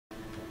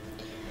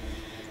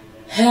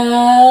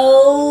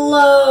Hello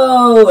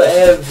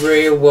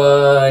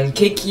everyone,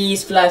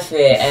 Kiki's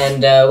Fluffy,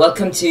 and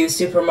welcome to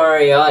Super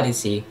Mario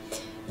Odyssey.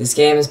 This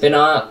game has been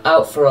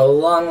out for a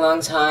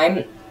long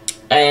time,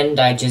 and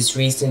I just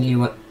recently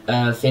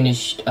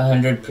finished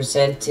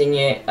 100%ing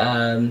it.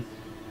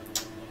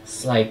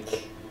 It's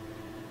like,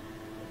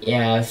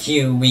 yeah, a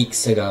few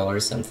weeks ago or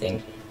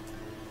something.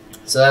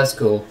 So that's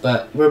cool,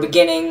 but we're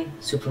beginning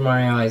Super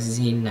Mario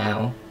Odyssey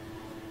now.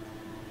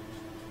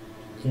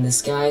 In the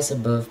skies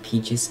above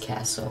Peach's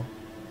castle.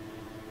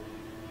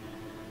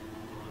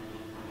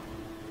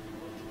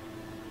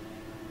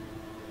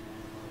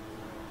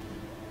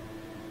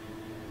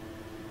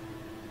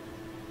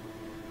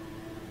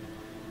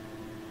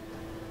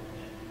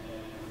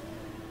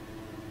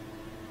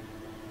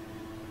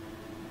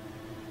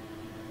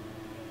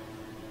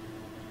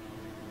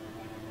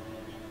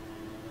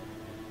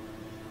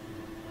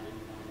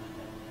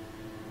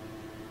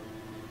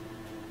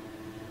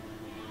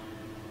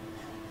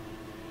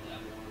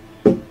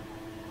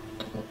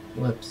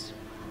 Whoops.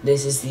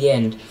 This is the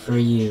end for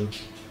you.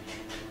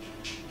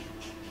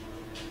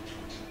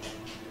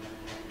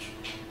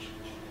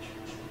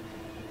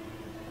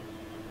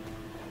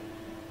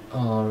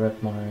 Oh,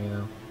 rip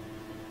Mario.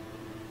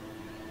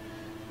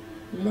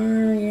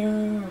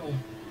 Mario!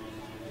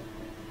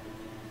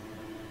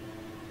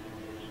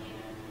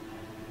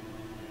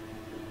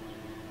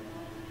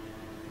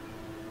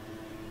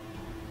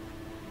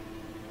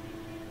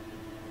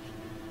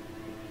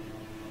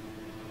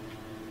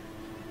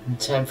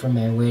 Time for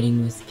my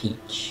waiting with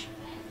Peach.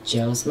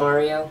 Jealous,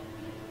 Mario?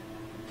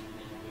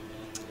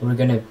 We're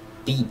gonna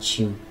beat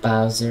you,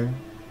 Bowser.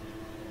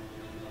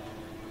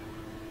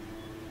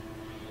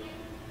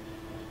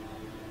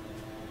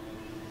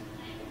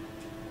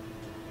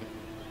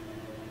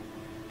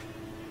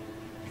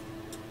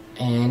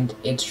 And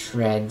it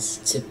shreds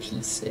to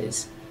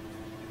pieces.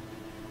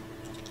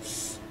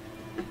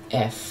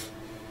 F.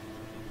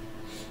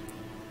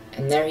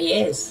 And there he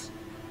is,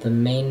 the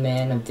main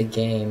man of the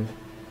game.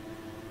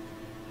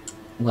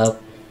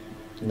 Well,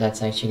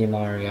 that's actually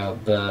Mario,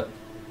 but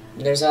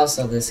there's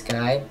also this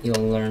guy.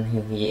 You'll learn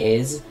who he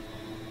is.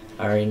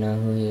 I already know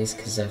who he is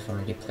because I've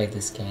already played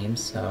this game,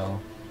 so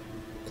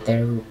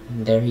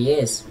there he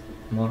is,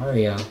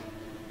 Mario.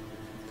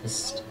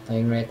 Just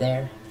playing right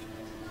there.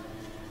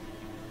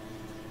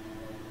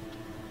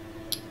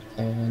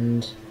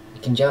 And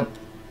you can jump,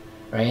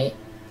 right?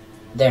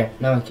 There,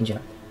 now I can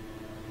jump.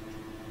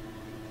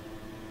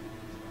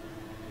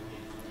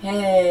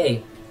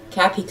 Hey!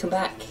 Cappy, come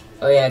back!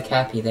 Oh yeah,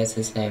 Cappy, that's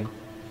his name.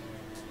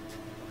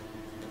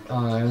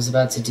 Oh, I was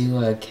about to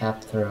do a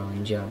cap throw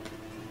and jump,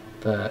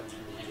 but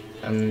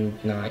I'm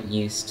not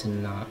used to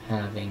not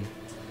having.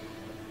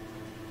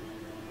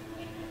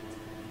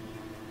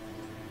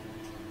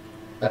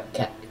 But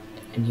cat,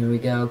 and here we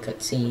go,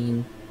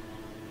 cutscene.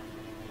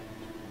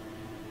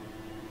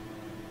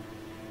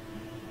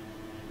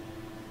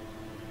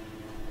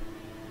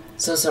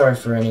 So sorry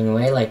for running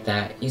away like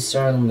that. You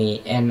startled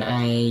me, and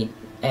I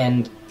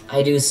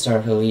do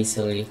startle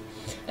easily.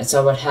 I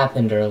saw what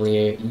happened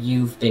earlier.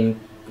 You've been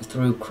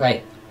through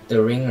quite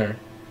the ringer.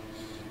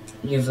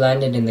 You've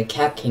landed in the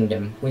Cap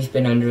Kingdom. We've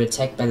been under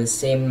attack by the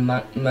same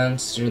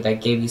monster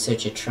that gave you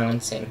such a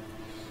trouncing.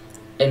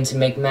 And to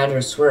make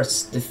matters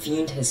worse, the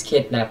fiend has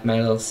kidnapped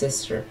my little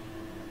sister.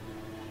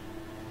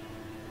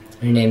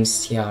 Her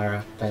name's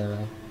Tiara, by the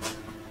way.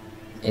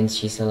 And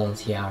she's a little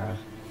tiara.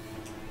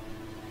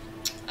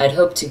 I'd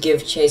hoped to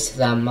give chase to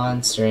that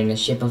monster in a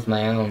ship of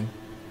my own.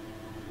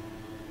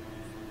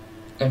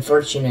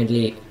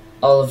 Unfortunately,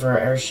 all of our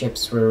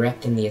airships were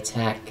wrecked in the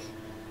attack.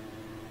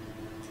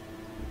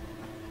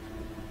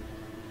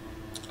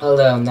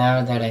 Although,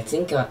 now that I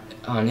think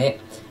on it,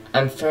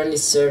 I'm fairly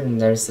certain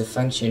there's a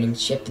functioning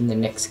ship in the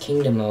next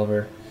kingdom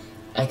over.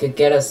 I could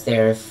get us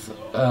there if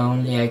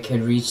only I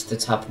could reach the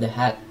top of the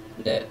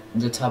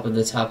top of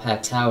the Top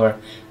Hat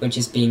Tower, which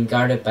is being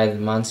guarded by the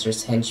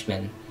monster's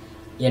henchmen.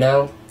 You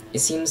know, it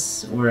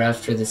seems we're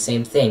after the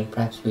same thing.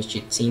 Perhaps we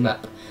should team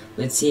up.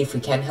 Let's see if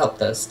we can help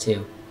those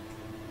two.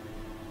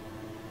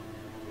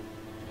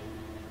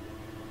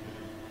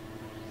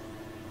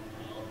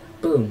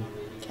 Boom.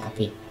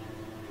 Cappy.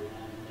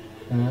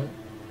 Huh?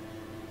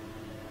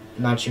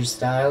 Not your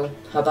style?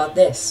 How about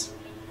this?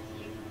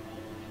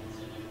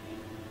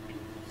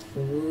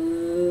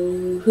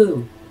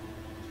 Woohoo!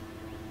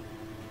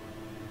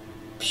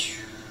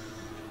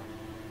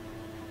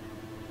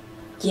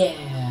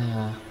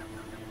 Yeah!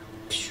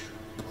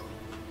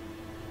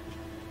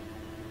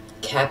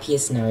 Cappy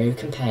is now your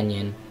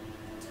companion.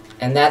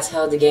 And that's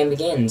how the game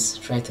begins.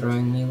 Try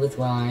throwing me with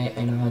Y.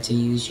 I know how to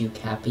use you,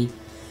 Cappy.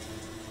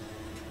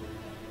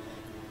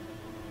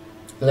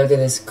 Look at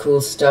this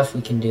cool stuff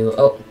we can do.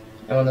 Oh,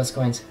 I want those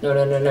coins. No.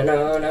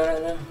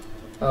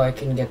 Oh, I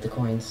couldn't get the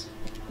coins.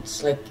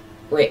 It's like,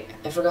 wait,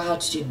 I forgot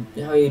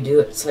how you do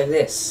it. It's like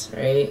this,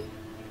 right?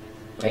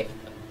 Wait.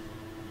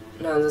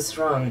 No, that's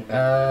wrong.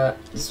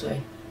 This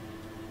way.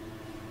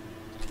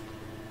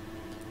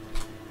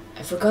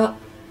 I forgot.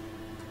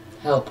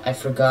 Help, I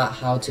forgot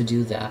how to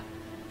do that.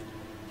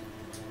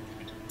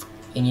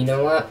 And you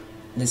know what?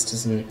 this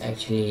doesn't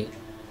actually...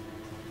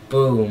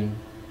 Boom.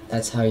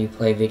 That's how you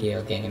play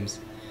video games.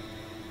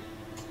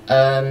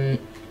 But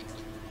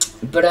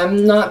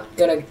I'm not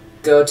gonna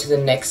go to the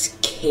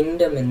next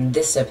kingdom in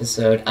this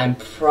episode. I'm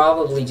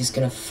probably just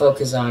gonna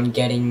focus on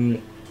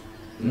getting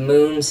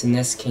moons in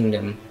this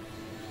kingdom.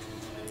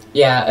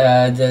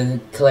 Yeah,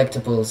 the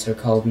collectibles are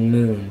called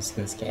moons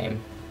in this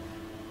game.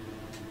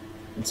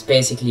 It's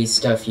basically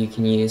stuff you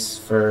can use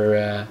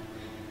for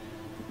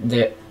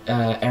the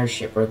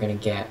airship we're gonna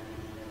get.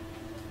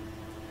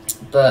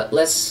 But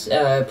let's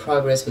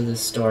progress with the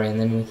story, and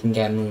then we can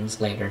get moons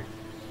later.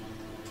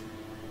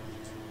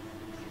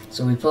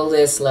 So we pull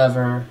this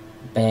lever,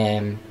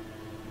 bam,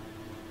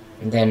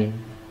 and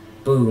then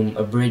boom,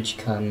 a bridge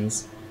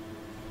comes,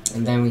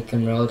 and then we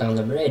can roll down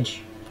the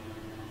bridge.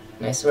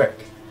 Nice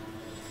work.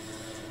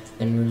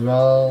 Then we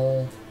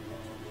roll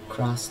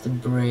across the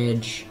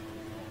bridge,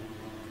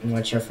 and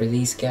watch out for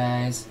these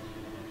guys.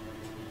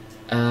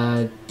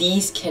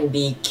 These can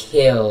be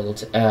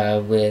killed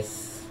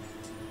with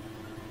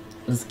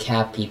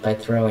Cappy by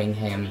throwing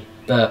him,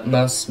 but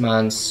most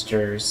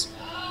monsters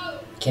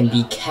can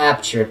be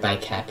captured by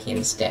Cappy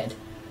instead,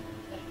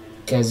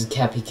 because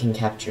Cappy can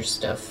capture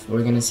stuff.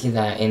 We're gonna see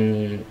that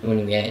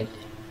when we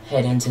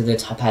head into the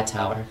Hat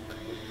Tower.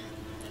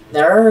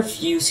 There are a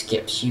few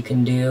skips you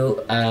can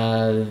do,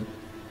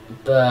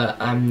 but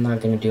I'm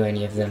not gonna do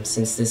any of them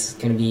since this is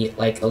gonna be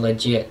like a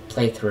legit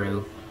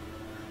playthrough.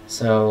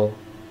 So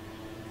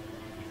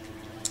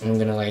I'm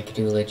gonna like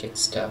do legit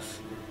stuff.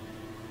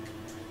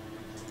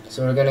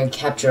 So we're gonna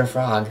capture a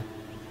frog.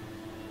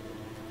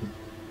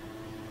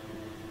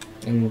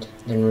 And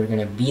then we're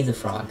gonna be the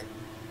frog.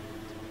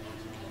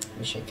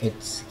 Wish I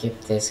could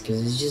skip this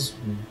because it's just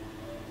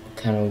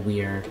kind of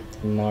weird.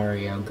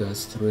 Mario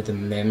goes through the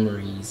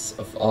memories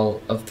of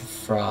all of the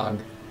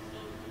frog.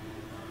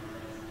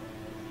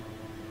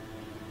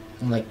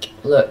 I'm like,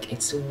 look,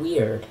 it's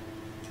weird.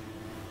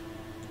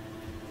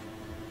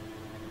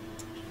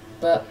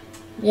 But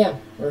yeah,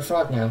 we're a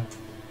frog now.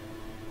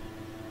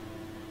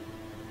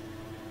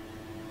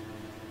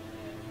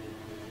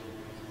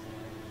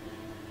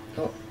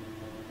 Oh.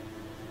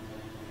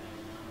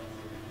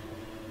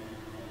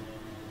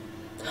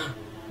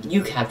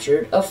 You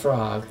captured a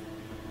frog.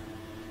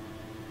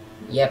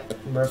 Yep,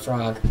 we're a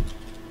frog.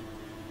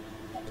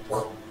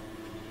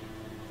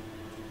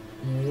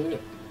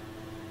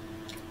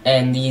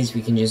 And these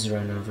we can just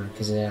run over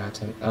because it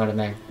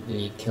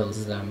automatically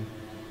kills them.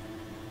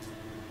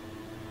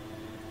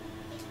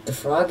 The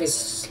frog is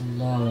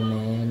slow,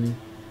 man.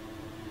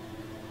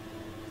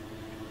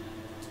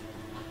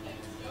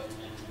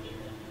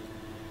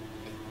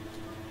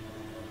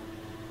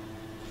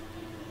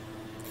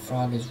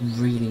 Frog is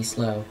really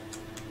slow.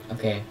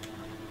 Okay.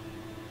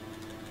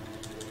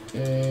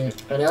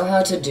 I know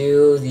how to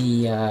do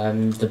the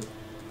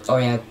oh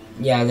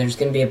yeah, there's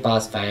gonna be a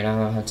boss fight. I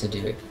know how to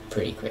do it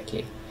pretty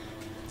quickly.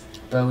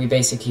 But we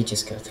basically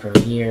just go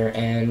through here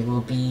and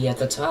we'll be at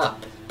the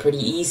top. Pretty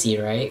easy,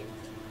 right?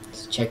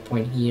 There's a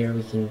checkpoint here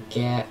we can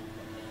get.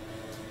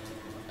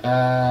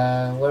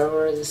 Where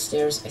were the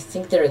stairs? I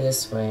think they're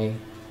this way.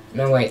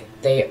 No, wait,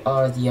 they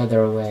are the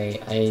other way.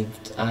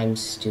 I'm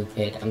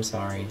stupid. I'm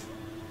sorry.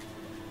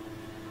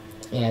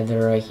 Yeah,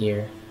 they're right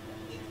here.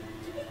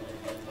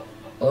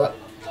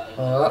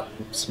 Oh,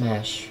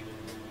 smash.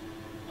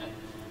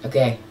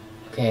 Okay,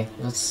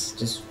 let's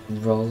just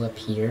roll up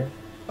here.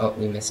 Oh,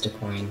 we missed a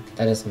coin.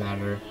 That doesn't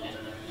matter.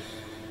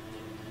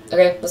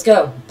 Okay, let's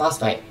go. Boss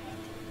fight.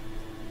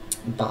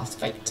 Boss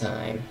fight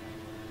time.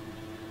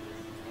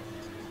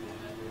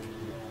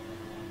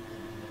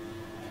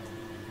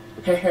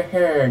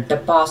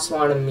 The boss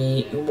warned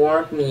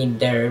me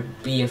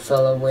there'd be a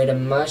fellow with a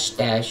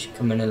mustache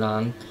coming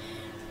along.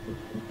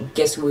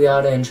 Guess we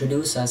ought to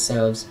introduce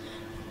ourselves.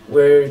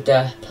 We're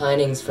the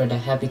plannings for the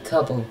happy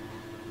couple.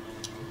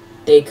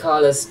 They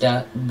call us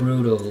the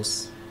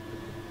Brutals.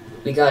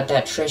 We got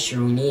that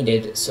treasure we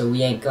needed, so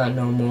we ain't got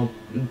no more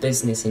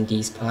business in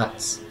these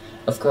parts.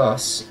 Of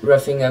course,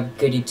 roughing up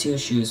goody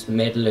two-shoes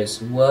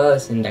meddlers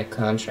was in that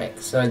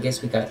contract, so I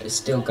guess we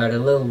still got a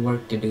little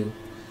work to do.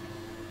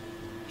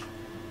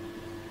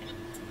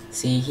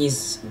 See,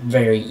 he's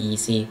very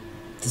easy.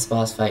 This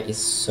boss fight is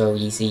so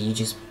easy. You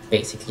just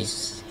basically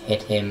just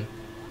hit him,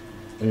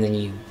 and then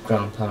you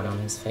ground pound on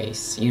his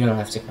face. You don't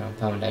have to ground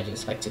pound, I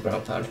just like to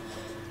ground pound.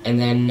 And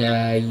then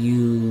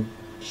you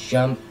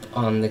jump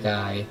on the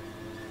guy.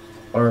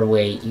 Or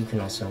wait, you can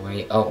also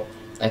wait. Oh,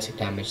 I took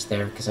damage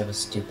there because I was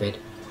stupid.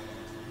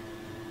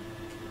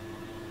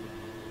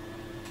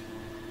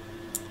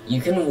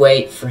 You can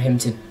wait for him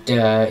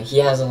to, he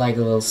has like a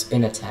little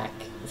spin attack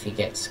if he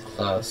gets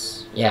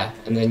close. Yeah,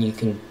 and then you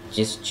can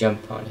just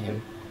jump on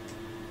him.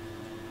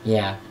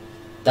 Yeah,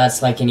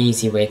 that's like an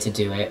easy way to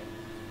do it.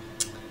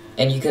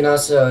 And you can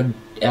also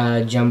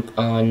jump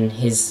on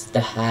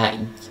the hat.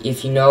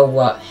 If you know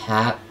what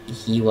hat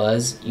he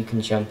was, you can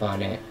jump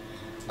on it.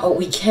 Oh,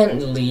 we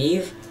can't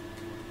leave?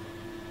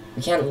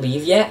 We can't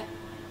leave yet?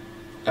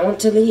 I want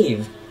to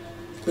leave.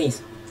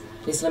 Please.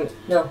 Please let me...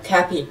 No,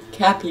 Cappy,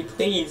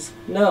 please.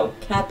 No,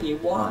 Cappy,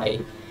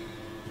 why?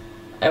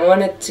 I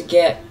wanted to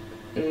get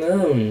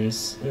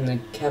moons in the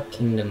Cap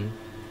Kingdom.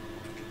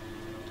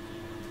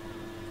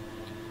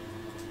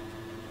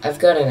 I've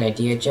got an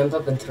idea. Jump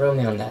up and throw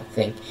me on that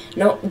thing.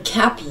 No,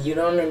 Cappy, you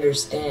don't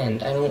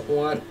understand. I don't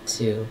want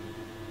to.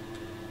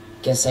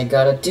 Guess I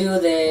gotta do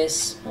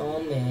this.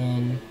 Oh,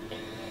 man.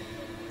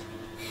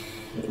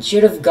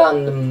 Should have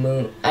gotten the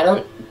moon. I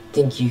don't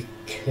think you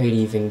could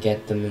even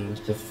get the moons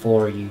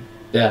before you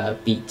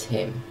beat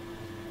him.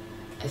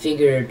 I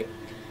figured,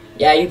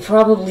 yeah, you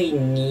probably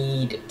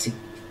need to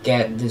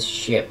get this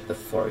ship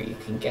before you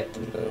can get the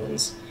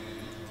moons.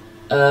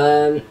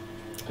 How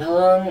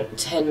long?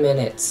 10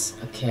 minutes.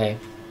 Okay.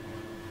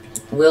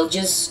 We'll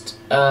just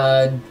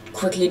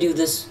quickly do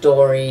this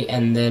story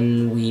and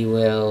then we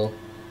will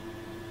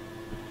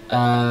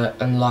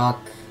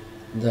unlock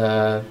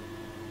the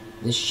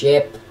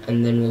ship,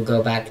 and then we'll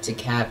go back to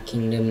Cap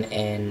Kingdom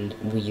and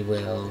we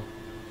will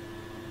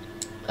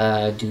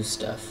do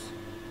stuff.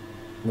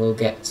 We'll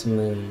get some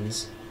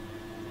moons.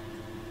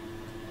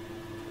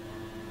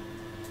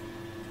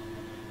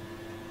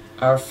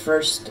 Our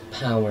first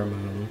power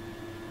moon.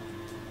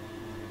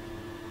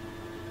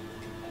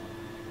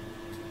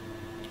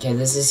 Okay,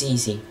 this is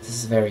easy. This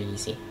is very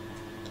easy.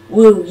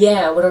 Woo,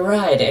 yeah, what a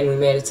ride! And we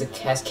made it to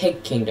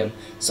Cascade Kingdom.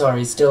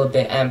 Sorry, still a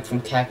bit amped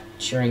from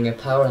capturing a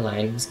power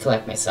line. Let's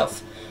collect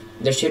myself.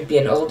 There should be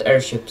an old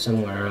airship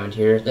somewhere around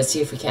here. Let's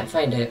see if we can't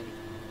find it.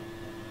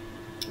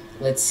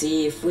 Let's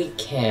see if we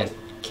can't,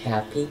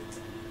 Cappy.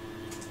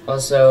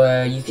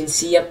 Also, you can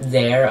see up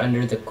there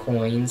under the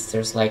coins,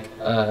 there's like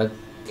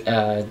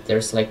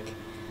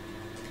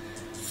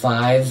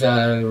 5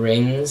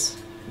 rings.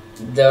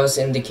 Those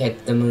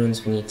indicate the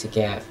moons we need to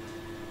get.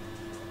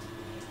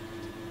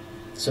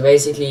 So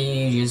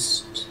basically, you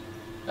just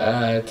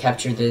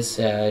capture this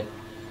chain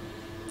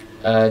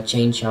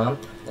chomp.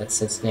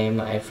 That's its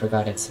name. I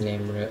forgot its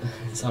name.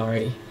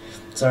 Sorry,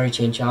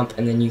 chain chomp,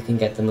 and then you can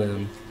get the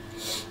moon.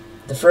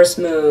 The first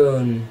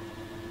moon.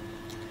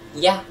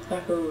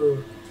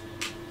 Yahoo!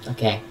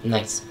 Okay,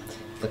 nice.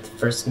 Got the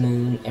first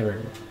moon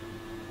ever.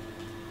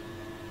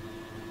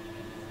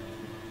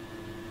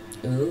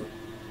 Ooh.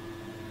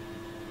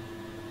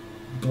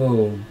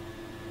 Boom.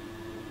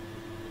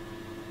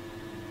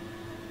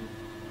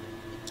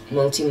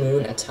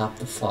 Multi-moon atop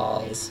the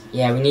falls.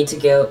 Yeah, we need to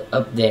go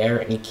up there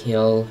and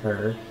kill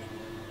her.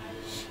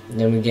 And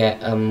then we get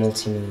a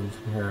multi-moon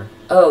from her.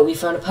 Oh, we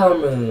found a power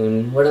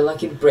moon. What a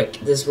lucky brick.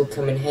 This will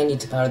come in handy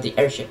to power the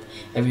airship.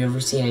 Have you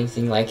ever seen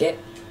anything like it?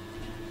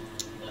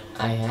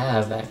 I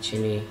have,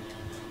 actually.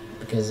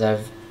 Because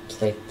I've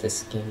played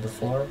this game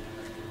before.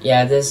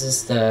 Yeah, this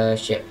is the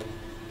ship.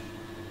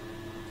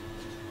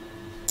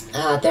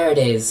 Ah, there it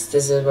is.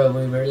 This is what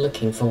we were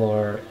looking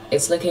for.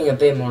 It's looking a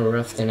bit more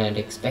rough than I'd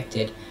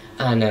expected.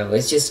 Ah, no,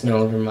 it's just an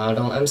older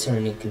model. I'm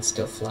certain it can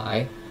still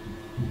fly.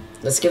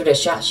 Let's give it a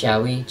shot,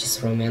 shall we? Just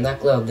throw me on that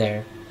globe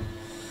there.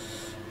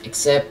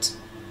 Except,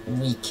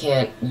 we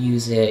can't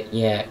use it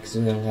yet, because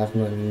we don't have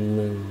no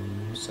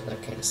moon, so that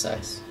kind of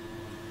sucks.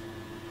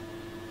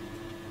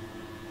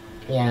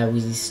 Yeah, we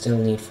still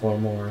need 4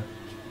 more.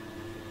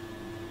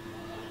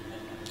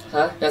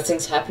 Huh?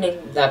 Nothing's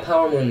happening? That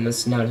power moon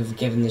must not have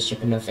given the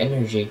ship enough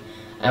energy.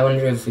 I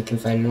wonder if we can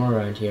find more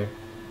around here.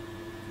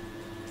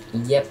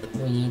 Yep,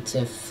 we need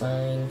to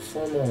find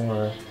 4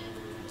 more.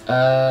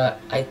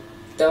 I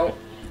don't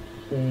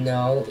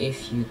know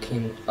if you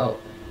can... Oh.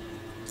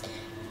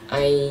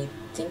 I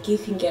think you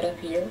can get up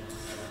here.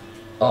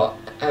 Oh,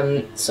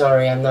 I'm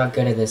sorry, I'm not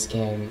good at this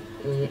game.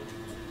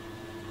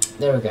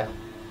 There we go.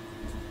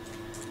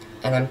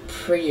 And I'm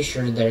pretty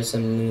sure there's a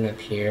moon up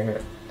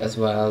here as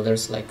well.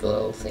 There's like a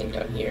little thing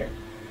down here.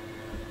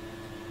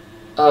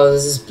 Oh,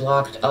 this is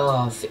blocked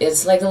off.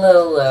 It's like a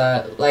little,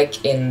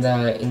 like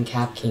in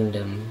Cap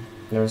Kingdom.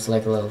 There's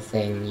like a little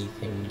thing you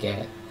can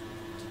get.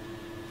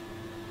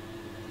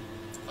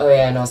 Oh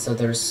yeah, and also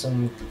there's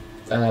some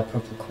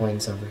purple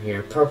coins over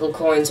here. Purple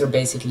coins are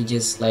basically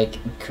just like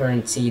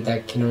currency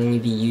that can only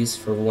be used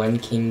for one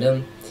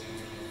kingdom.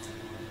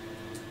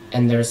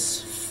 And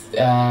there's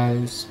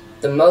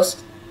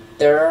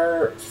there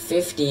are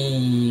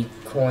 50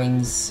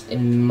 coins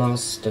in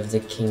most of the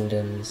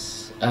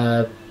kingdoms,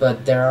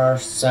 but there are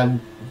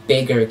some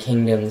bigger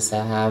kingdoms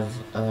that have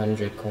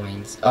 100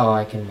 coins. Oh,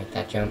 I can make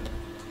that jump.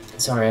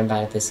 Sorry, I'm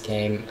bad at this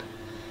game.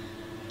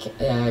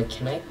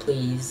 Can I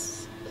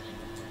please?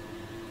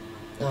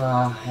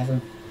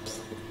 I'm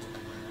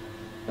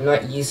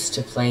not used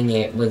to playing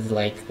it with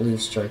like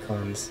loose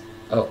Joy-Cons.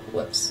 Oh,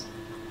 whoops.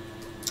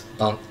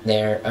 Bonk.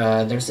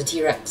 There's a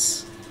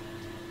T-Rex.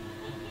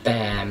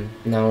 Bam.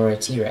 Now we're a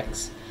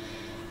T-Rex.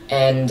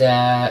 And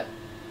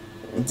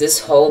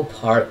this whole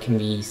part can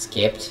be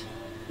skipped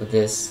with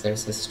this.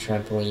 There's this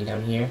trampoline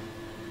down here,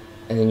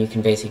 and then you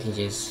can basically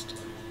just,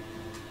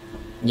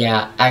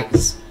 yeah,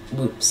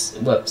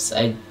 whoops,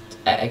 I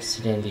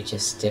accidentally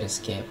just did a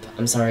skip.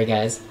 I'm sorry,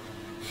 guys.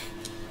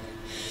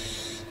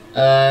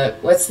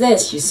 What's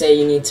this? You say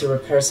you need to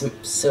repair some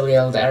silly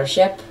old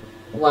airship?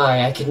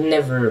 Why, I could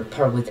never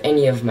part with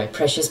any of my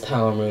precious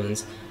power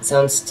moons.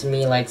 Sounds to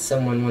me like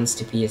someone wants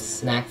to be a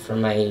snack for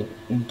my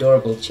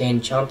adorable chain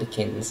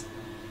chompikins.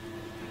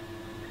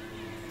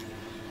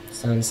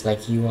 Sounds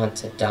like you want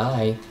to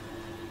die.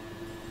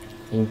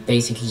 You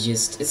basically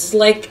just... It's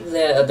like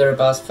the other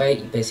boss fight.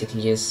 You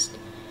basically just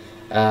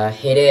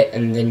hit it,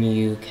 and then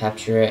you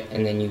capture it,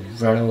 and then you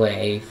run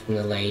away from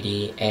the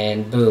lady,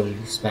 and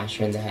boom, you smash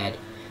her in the head.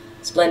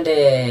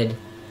 Splendid!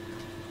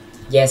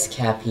 Yes,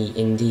 Cappy,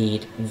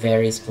 indeed.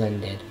 Very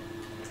splendid.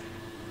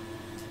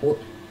 Oh.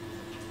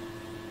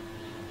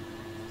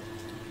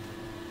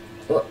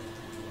 Oh.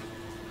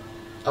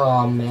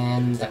 Oh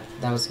man,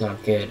 that was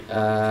not good.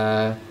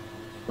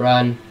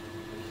 Run.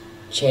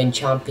 Chain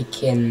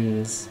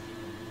chompikins.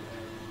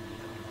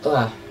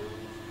 Ah,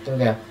 there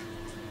we go.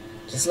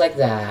 Just like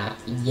that.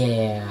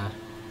 Yeah.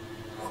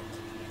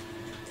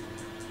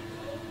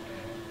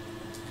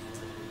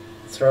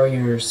 Throw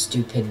your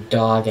stupid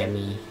dog at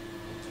me.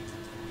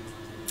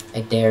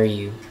 I dare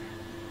you.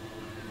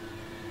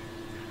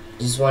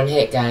 Just one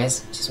hit,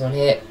 guys. Just one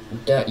hit.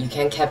 You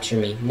can't capture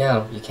me.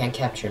 No, you can't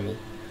capture me.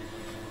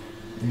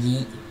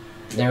 Yeet.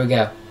 There we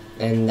go.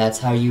 And that's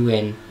how you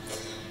win.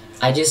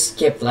 I just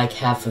skipped like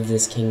half of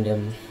this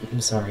kingdom.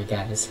 I'm sorry,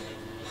 guys.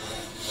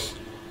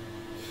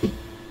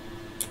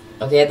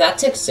 Okay, that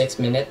took 6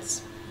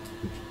 minutes.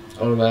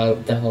 Or, well,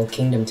 the whole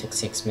kingdom took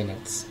 6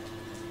 minutes.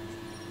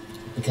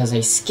 Because I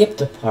skipped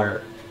a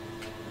part.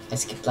 I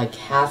skipped like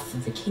half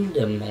of the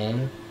kingdom,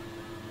 man.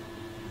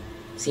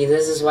 See,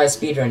 this is why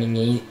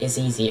speedrunning is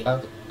easy.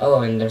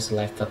 Oh, and there's a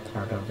lifeboat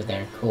part over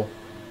there. Cool.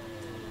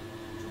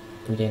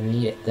 We didn't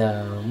need it,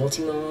 though.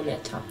 Multi-moon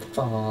atop the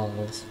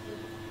falls.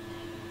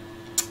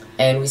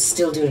 And we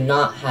still do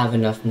not have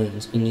enough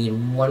moons. We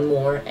need one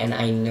more, and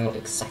I know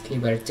exactly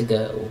where to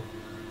go.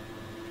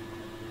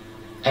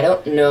 I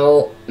don't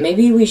know,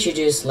 maybe we should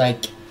just,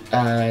 like,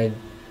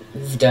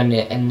 we've done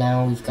it, and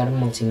now we've got a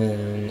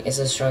multi-moon. It's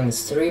as strong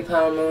as 3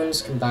 power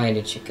moons combined.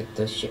 It should get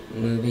the ship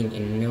moving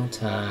in no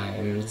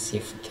time. Let's see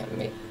if we can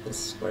make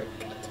this work.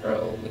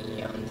 Throw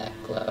me on that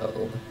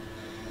globe.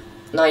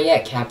 Not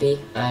yet, Cappy.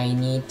 I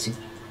need to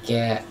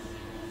get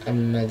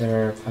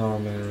another power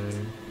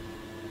moon.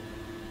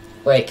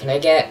 Wait, can I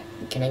get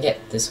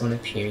this one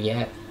up here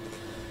yet?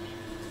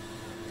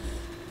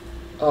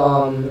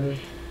 Oh my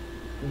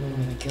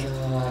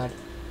god.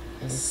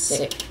 I'm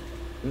sick.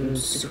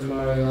 Super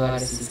Mario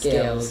Odyssey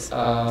skills.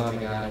 Oh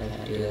my god, I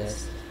can't do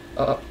this.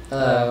 Oh,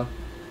 hello.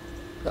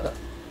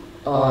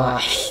 Oh,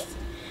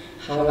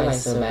 how am I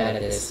so bad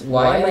at this?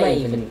 Why am I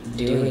even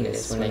doing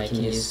this when I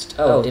can just...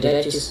 Oh, did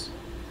I just...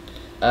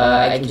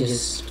 I can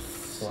just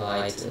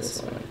fly to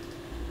this one.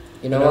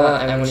 You know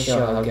what? I'm gonna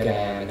show how good I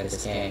am at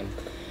this game.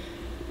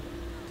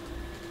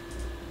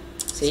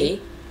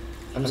 See?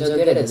 I'm so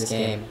good at this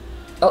game.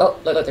 Oh,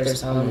 look, there's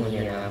someone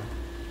here now.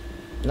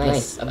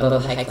 Nice, above a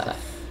high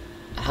cliff.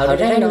 How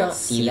did I not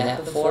see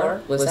that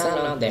before? Was that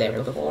not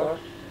there before?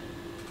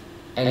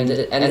 And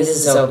this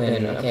is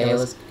open, okay,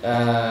 let's,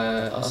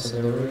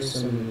 also there were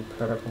some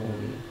purple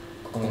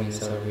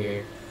coins over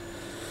here.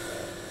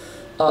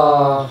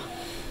 Oh,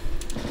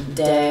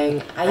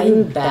 dang,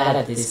 I'm bad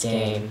at this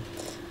game.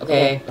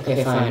 Okay,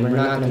 fine, we're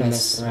not gonna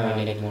mess around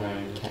anymore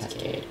in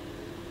Cascade.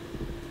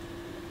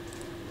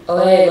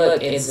 Oh hey,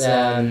 look, it's,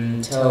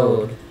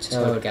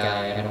 Toad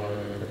guy, I don't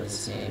remember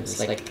his name, it's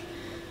like,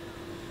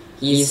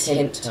 he's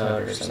Hint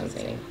Toad or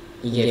something.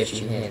 He gives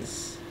you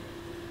hints.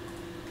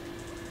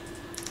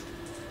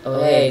 Oh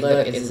hey,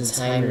 look, it's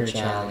a timer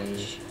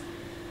challenge.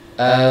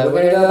 We're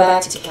gonna go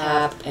back to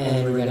Cap,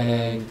 and we're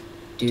gonna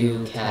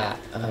do Cap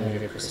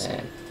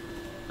 100%.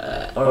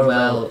 Or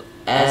well,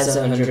 as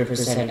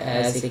 100%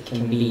 as it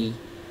can be.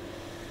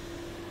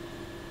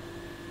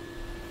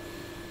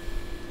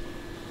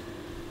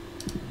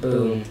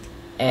 Boom.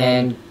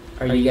 And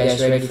are you guys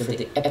ready for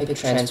the epic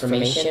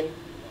transformation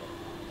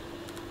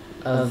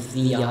of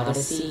the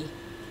Odyssey?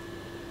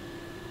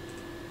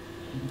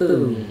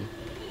 Boom.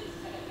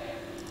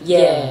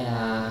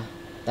 Yeah,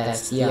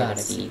 that's the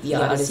Odyssey. The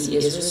Odyssey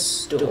is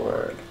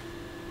restored.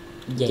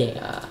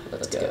 Yeah,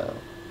 let's go.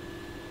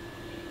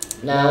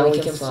 Now we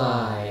can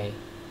fly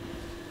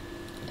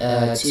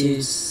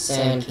to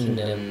Sand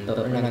Kingdom, but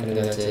we're not gonna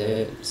go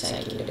to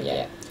Sand Kingdom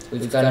yet.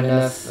 We've got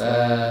enough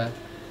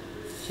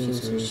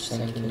things to reach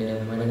Sand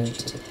Kingdom. Why don't you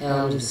take the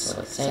helm, just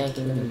select Sand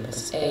Kingdom,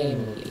 press A,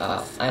 and we'll be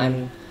off.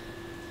 Can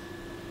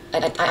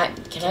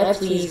I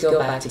please go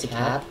back to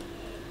Cap?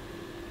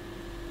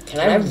 Can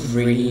I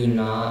really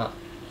not?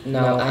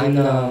 No, I'm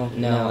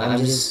doing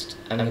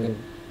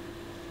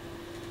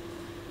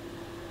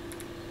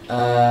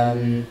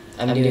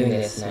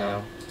this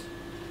now.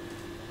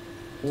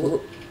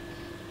 What's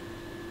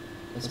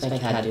my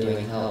cat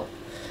doing? Help.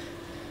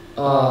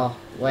 Oh,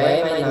 why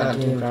am I not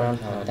doing ground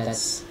pound?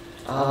 That's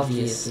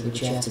obviously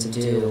what you have to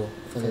do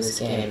for this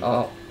game.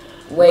 Oh,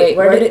 wait,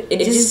 where did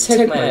it just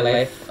took my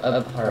life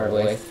apart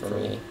away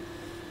from me.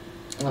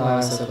 Oh,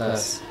 I'm so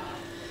close.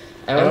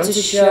 I wanted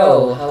to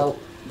show how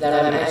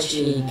that I'm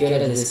actually good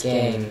at this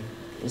game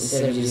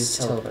instead of just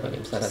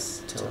teleporting.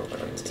 Plus,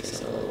 teleporting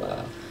takes a little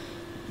while,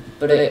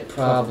 but it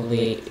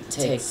probably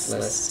takes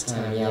less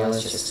time. Yeah,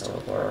 let's just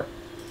teleport.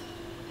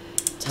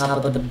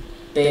 top of the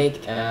big,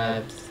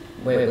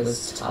 wait, it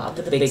was top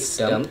of the big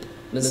stump.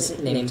 Was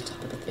it named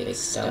top of the big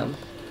stump?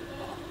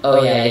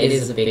 Oh yeah, it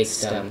is a big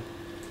stump.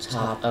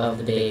 Top of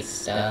the big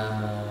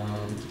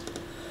stump.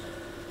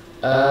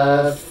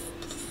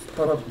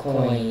 Purple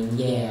coin,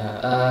 yeah.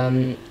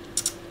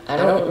 I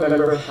don't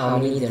remember how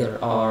many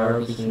there are.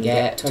 We can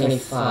get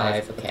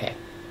 25, okay.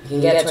 We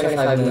can get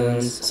 25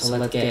 moons, so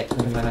let's get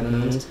 25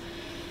 moons.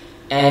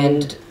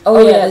 And, oh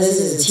yeah, this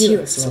is a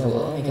T-Rex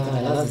level. Oh my god,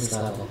 I love this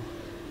level.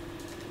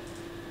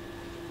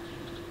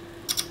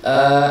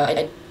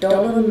 I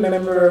don't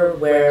remember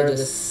where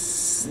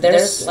this...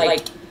 There's,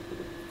 like,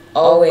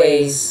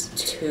 always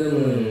 2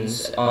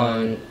 moons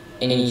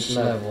in each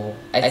level.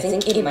 I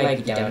think it might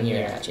be down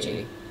here,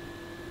 actually.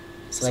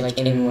 It's like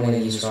in one of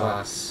these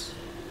rocks.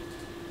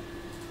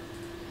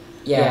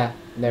 Yeah,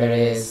 there it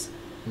is.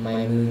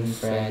 My moon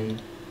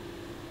friend.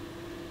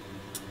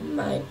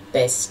 My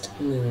best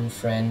moon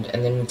friend.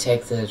 And then we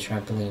take the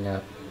trampoline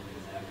up.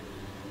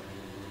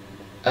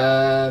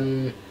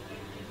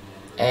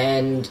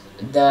 And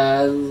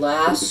the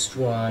last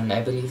one,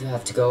 I believe you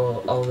have to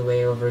go all the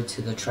way over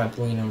to the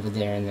trampoline over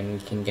there, and then we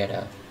can get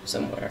up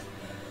somewhere.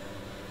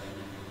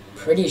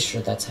 Pretty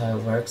sure that's how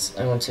it works.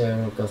 I want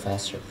to go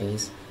faster,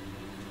 please.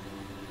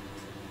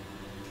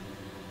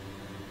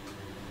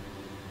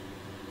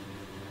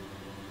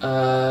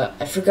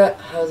 I forgot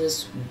how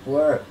this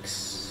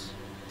works.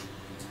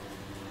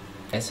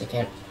 Yes, I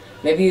can't.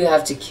 Maybe you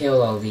have to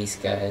kill all these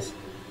guys.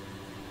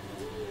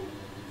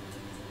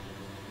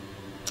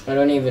 I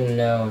don't even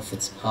know if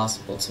it's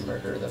possible to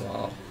murder them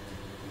all.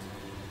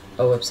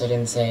 Oh, whoops, I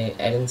didn't say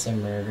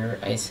murder.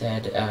 I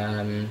said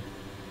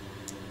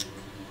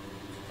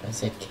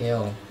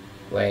kill.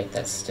 Wait,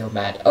 that's still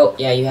bad. Oh,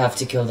 yeah, you have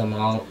to kill them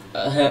all.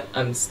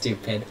 I'm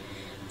stupid.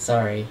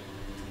 Sorry.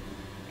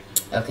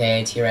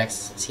 Okay,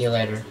 T-Rex, see you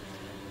later.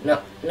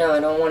 No, I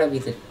don't want to be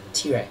the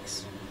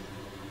T-Rex.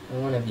 I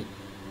want to be...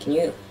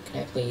 Can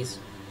I please?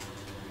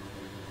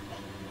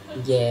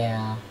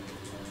 Yeah.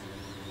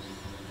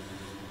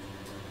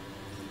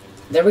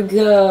 There we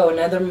go,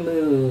 another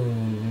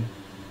moon.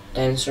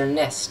 Dinosaur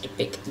nest,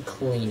 big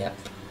cleanup.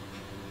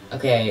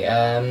 Okay,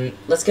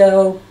 let's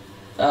go,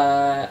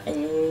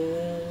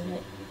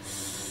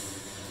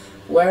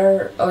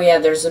 where, oh yeah,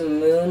 there's a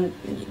moon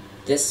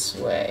this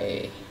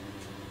way.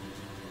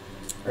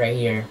 Right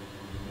here.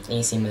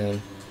 Easy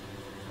moon.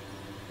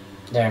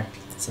 There,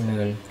 it's a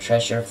moon.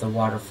 Treasure of the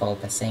waterfall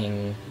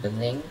passing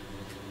building.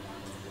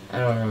 I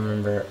don't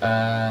remember.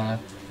 And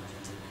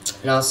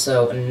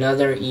also,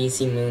 another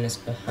easy moon is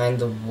behind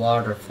the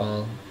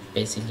waterfall.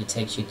 Basically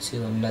takes you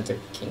to another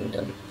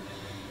kingdom.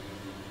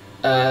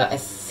 I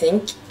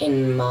think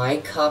in my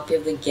copy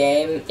of the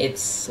game,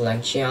 it's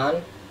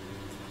Lanchion.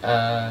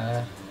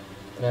 But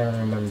I don't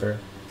remember.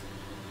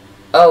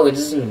 Oh, it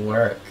doesn't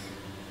work.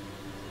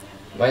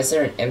 Why is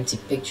there an empty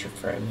picture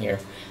frame here?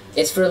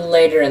 It's for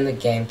later in the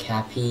game,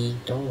 Cappy.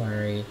 Don't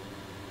worry.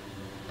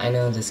 I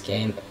know this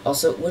game.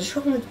 Also, what's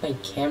wrong with my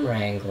camera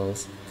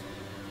angles?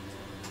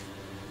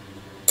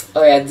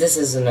 Oh yeah, this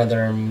is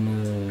another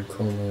moon.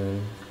 Cool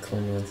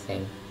moon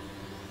thing.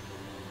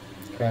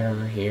 Right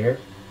over here.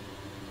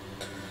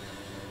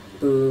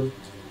 Boop.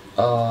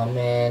 Oh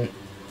man,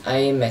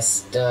 I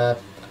messed up.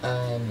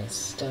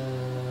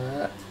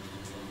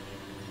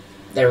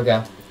 There we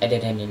go. I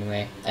did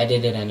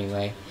it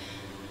anyway.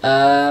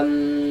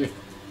 I'm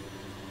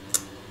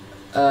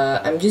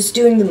just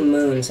doing the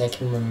moons I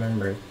can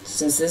remember.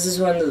 Since this is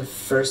one of the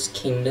first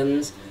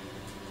kingdoms,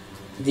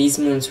 these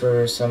moons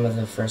were some of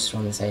the first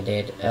ones I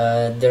did.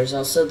 There's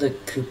also the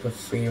Koopa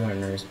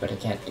Freerunners, but I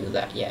can't do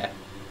that yet.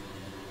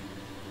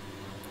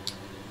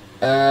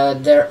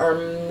 There are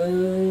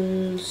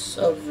moons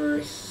over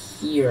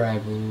here, I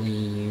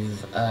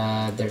believe.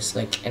 There's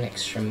like an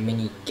extra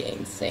mini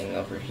game thing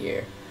over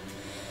here.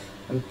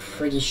 I'm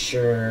pretty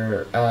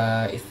sure,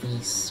 if we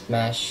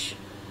smash...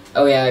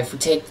 Oh yeah, if we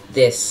take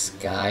this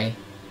guy...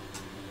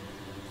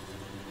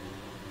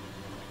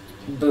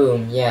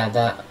 Boom, yeah,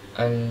 that...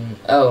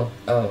 Oh,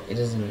 it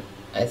doesn't...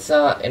 I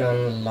thought it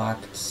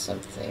unlocked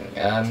something.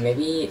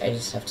 Maybe I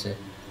just have to...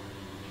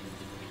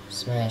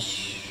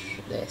 smash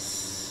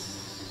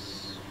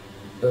this.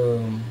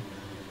 Boom.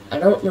 I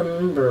don't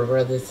remember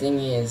where the thing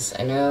is.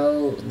 I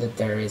know that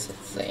there is a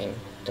thing.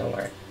 Don't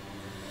worry.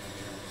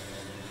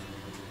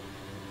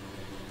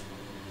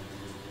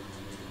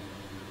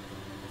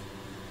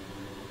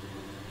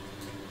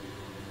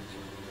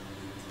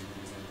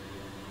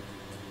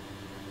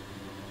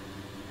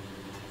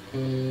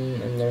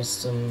 And there's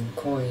some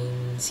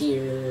coins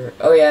here.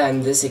 Oh yeah,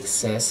 and this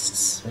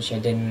exists, which I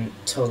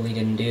totally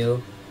didn't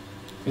do.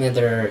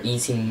 Another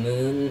easy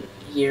moon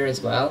here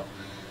as well.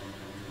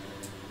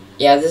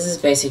 Yeah, this is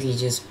basically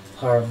just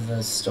part of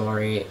the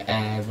story,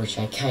 which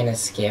I kind of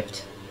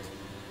skipped.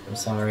 I'm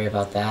sorry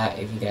about that.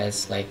 If you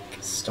guys like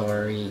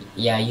story,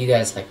 yeah, you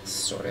guys like the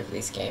story of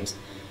these games.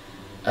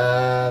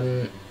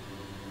 I'm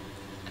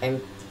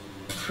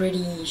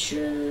pretty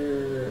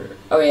sure.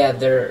 Oh yeah,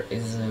 there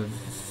is a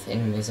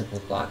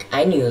invisible block.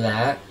 I knew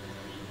that.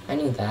 I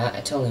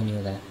totally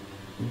knew that.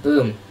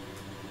 Boom.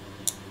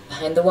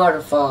 behind the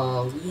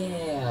waterfall.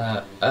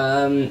 Yeah.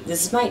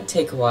 This might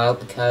take a while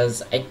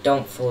because I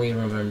don't fully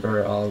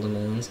remember all the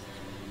moons.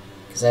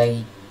 Because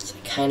I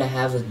kind of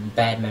have a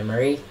bad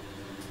memory.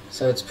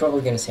 So it's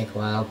probably going to take a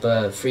while.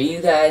 But for you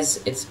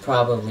guys, it's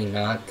probably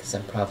not. Because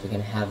I'm probably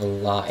going to have a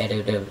lot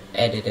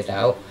edited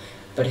out.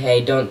 But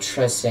hey, don't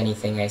trust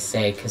anything I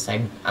say. Because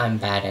I'm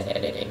bad at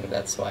editing.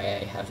 That's why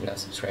I have no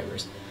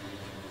subscribers.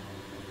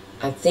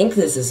 I think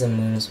this is a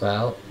moon as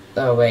well.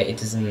 Oh wait, it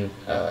doesn't.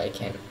 Oh, I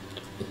can't.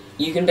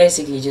 You can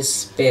basically just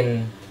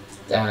spin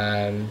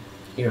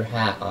your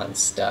hat on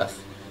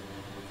stuff.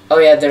 Oh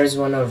yeah, there's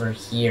one over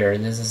here.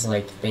 This is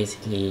like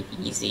basically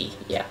easy.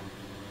 Yeah.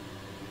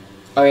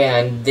 Oh yeah,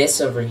 and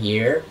this over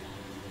here.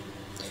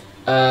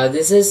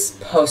 This is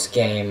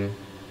post-game.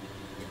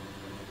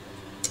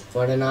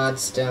 What an odd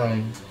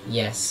stone.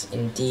 Yes,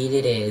 indeed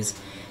it is.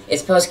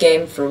 It's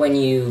post-game for when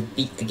you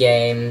beat the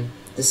game.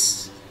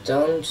 This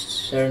stone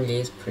certainly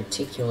is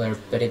particular,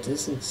 but it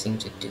doesn't seem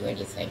to do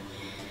anything.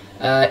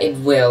 It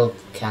will,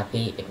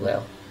 Cappy, it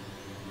will.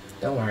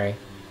 Don't worry.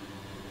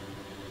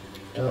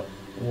 Don't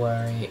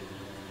worry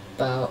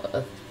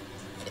about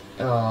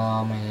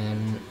oh,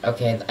 man.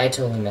 Okay, I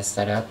totally messed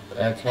that up.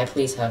 Can I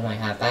please have my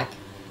hat back?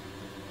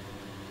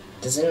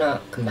 Does it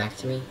not come back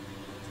to me?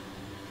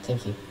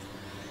 Thank you.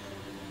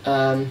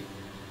 Well,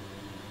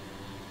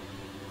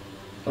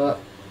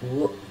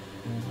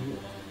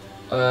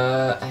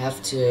 I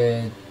have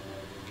to...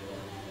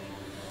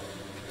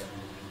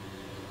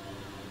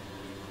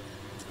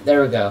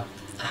 There we go.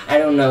 I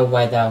don't know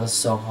why that was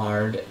so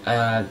hard.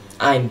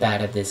 I'm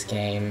bad at this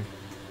game.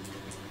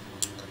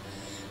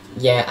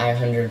 Yeah, I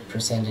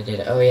 100%ed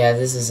it. Oh yeah,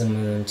 this is a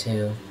moon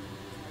too.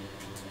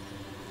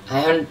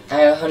 I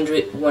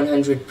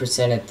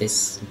 100% at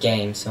this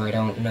game, so I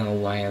don't know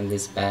why I'm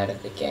this bad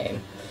at the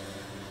game.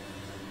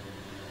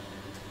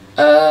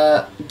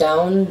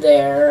 Down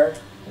there,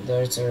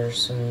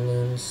 there's some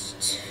moons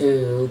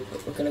too,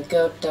 but we're gonna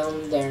go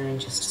down there in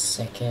just a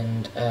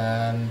second.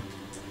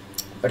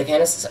 But it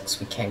kinda sucks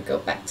we can't go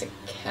back to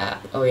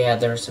Cap. Oh yeah,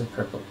 there are some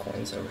purple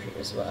coins over here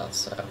as well,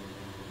 so.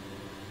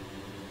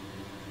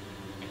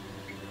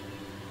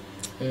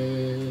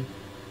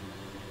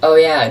 Oh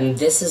yeah, and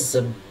this is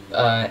an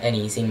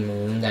easy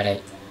moon that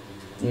I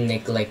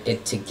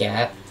neglected to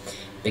get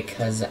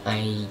because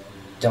I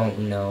don't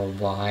know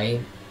why.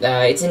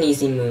 It's an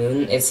easy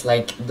moon. It's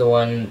like the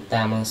one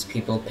that most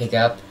people pick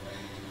up.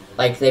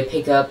 Like they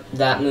pick up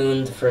that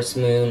moon, the first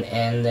moon,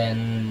 and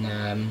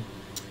then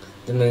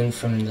the moon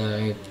from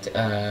the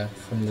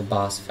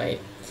boss fight.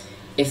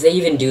 If they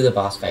even do the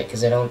boss fight,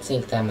 because I don't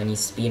think that many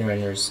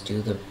speedrunners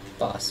do the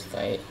boss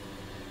fight.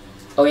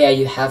 Oh yeah,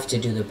 you have to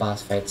do the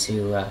boss fight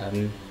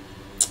to,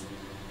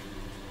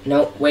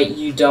 no, wait,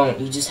 you don't.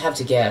 You just have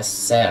to get a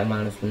set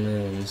amount of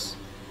moons.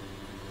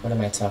 What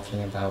am I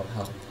talking about?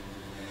 Help.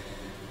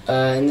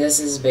 And this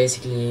is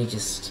basically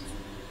just,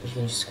 you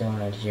can just go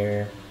around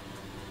here.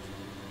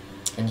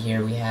 And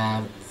here we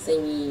have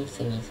thingy,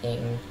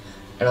 thing.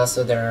 And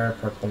also there are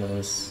purple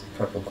moons,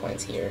 purple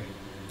coins here.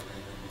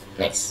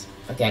 Nice.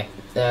 Okay,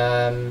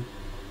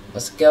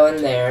 let's go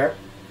in there.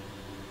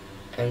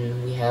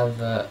 And we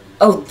have,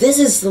 oh, this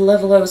is the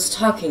level I was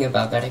talking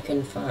about that I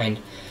couldn't find.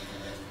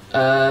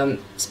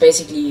 It's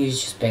basically, you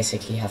just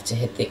basically have to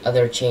hit the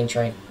other chain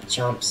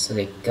jumps so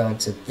they go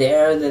into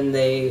there, then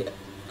they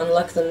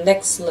unlock the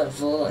next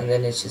level, and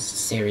then it's just a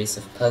series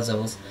of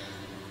puzzles.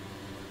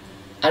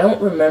 I don't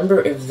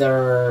remember if there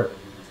are...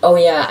 Oh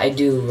yeah, I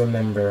do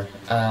remember.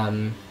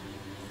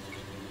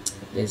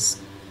 This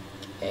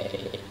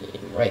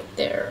right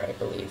there, I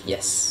believe.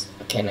 Yes.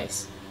 Okay,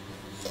 nice.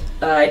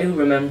 I do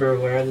remember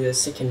where the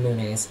second moon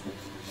is.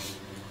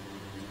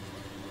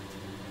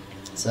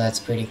 So that's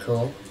pretty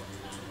cool.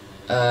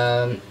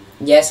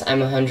 Yes, I'm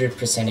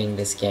 100%ing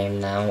this game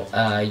now.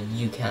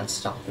 You can't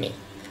stop me.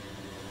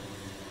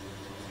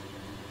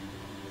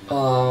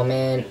 Oh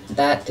man,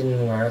 that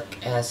didn't work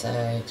as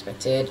I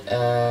expected.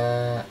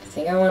 I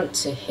think I want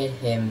to hit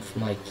him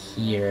from like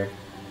here.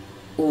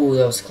 Ooh,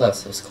 that was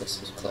close, that was close,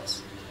 that was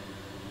close.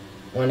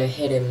 I want to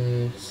hit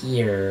him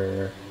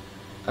here.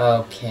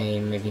 Okay,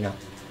 maybe not.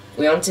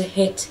 We want to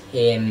hit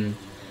him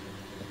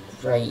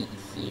right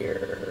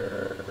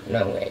here.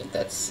 No, wait,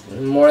 that's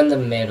more in the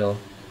middle.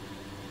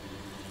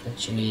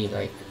 Actually,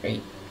 like,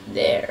 right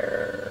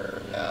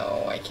there.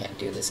 No, I can't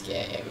do this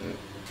game.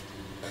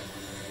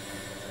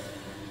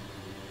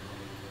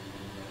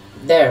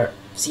 There.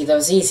 See, that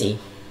was easy.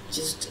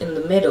 Just in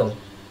the middle.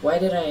 Why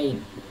did I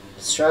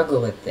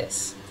struggle with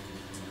this?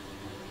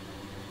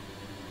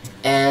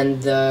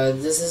 And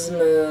this is the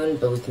moon,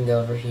 but we can go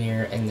over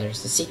here, and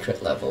there's the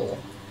secret level.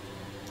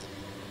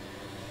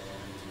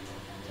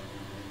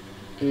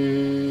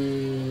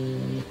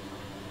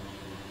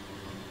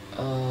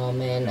 Oh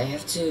man, I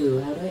have to...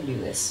 How do I do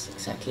this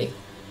exactly?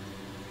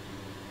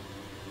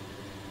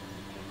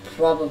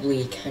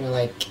 Probably kind of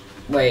like...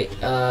 Wait,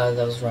 that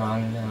was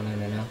wrong.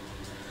 No.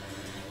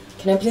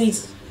 Can I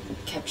please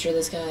capture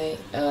this guy?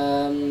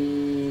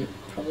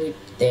 Probably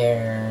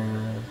there.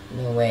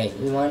 No, wait.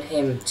 We want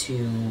him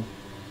to...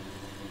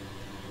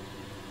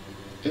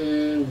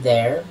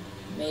 there.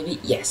 Maybe?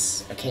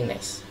 Yes. Okay,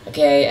 nice.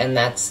 Okay, and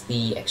that's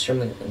the extra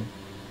moon.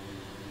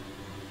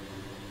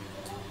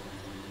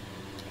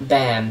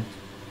 Bam.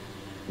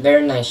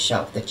 Very nice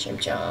shot, the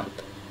chimp chomp.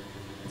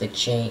 The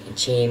chain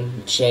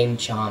chomp. Chain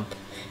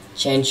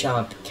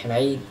chomp. Can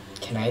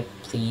I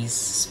please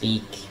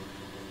speak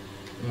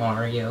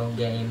Mario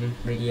game,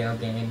 video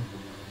game?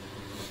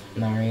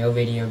 Mario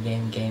video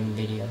game,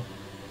 video.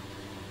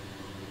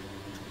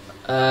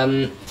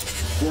 1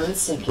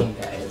 second,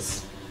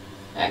 guys.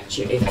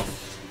 Actually.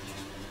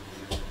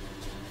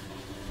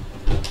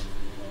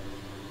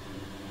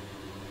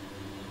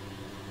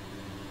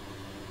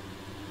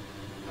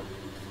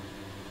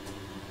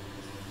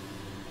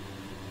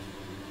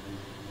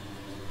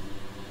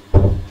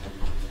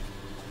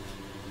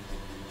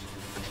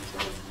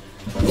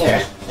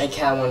 There, my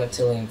cat wanted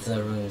to leave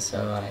the room,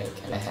 so I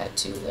kinda had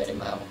to let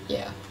him out,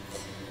 yeah.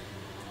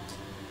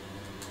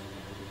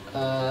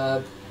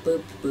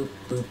 Boop, boop,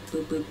 boop,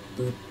 boop, boop,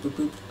 boop, boop,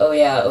 boop. Oh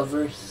yeah,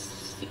 over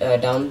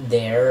down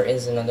there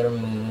is another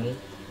moon.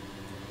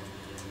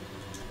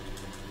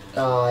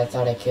 Oh, I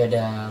thought I could,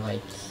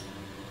 like...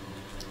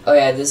 Oh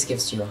yeah, this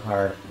gives you a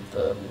heart,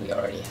 but we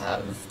already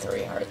have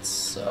 3 hearts,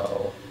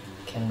 so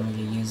can't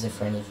really use it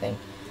for anything.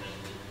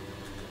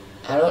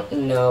 I don't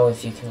know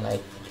if you can,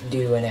 like,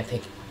 do an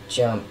epic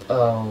jump.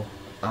 Oh,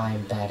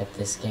 I'm bad at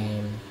this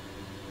game.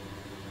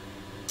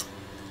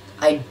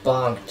 I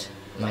bonked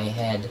my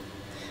head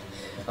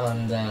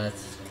on the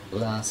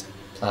last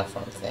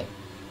platform thing.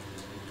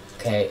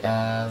 Okay,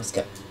 let's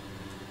go.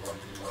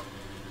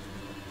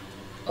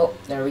 Oh,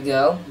 there we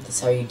go. That's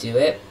how you do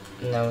it.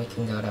 Now we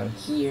can go down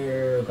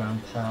here,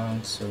 ground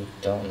pound, so we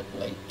don't,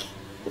 like,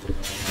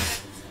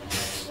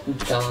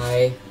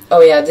 die.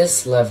 Oh yeah,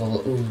 this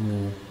level,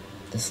 ooh,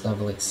 this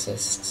level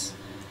exists.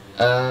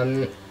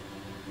 To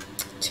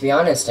be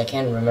honest, I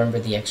can't remember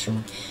the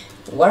extra.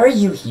 Why are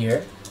you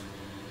here?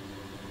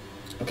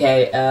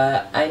 Okay,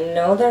 I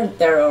know that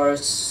there are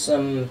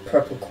some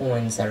purple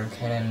coins that are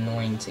kind of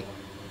annoying to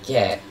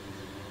get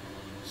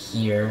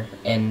here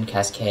in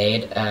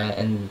Cascade,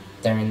 and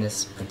they're in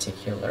this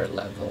particular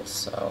level,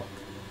 so...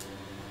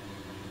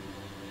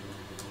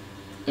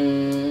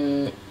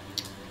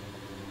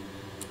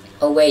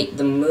 Oh wait,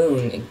 the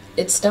moon,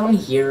 it's down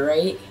here,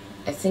 right?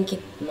 I think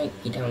it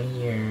might be down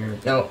here.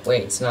 No,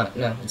 wait, it's not.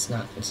 No, it's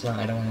not. It's not.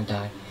 I don't want to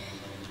die.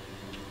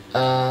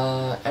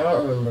 I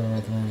don't remember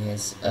where the moon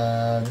is.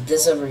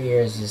 This over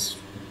here is just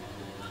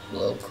a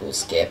little cool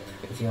skip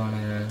if you want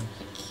to,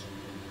 like,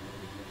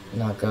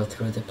 not go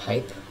through the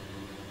pipe.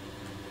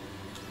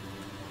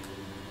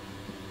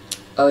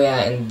 Oh yeah,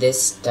 and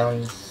this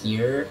down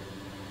here,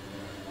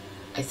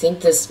 I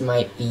think this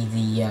might be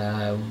the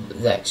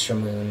extra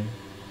moon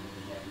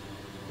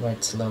where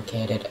it's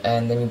located,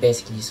 and then you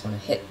basically just want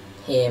to hit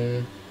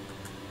him.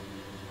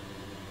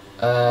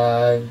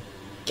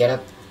 Get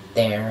up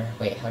there.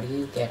 Wait, how do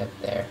you get up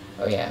there?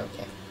 Oh yeah,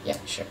 okay. Yeah,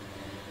 sure.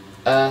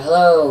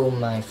 Hello,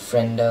 my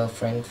friendo,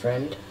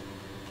 friend.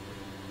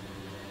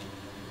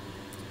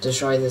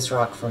 Destroy this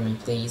rock for me,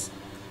 please.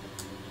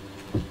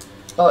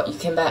 Oh, you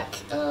came back.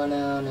 Oh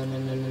no,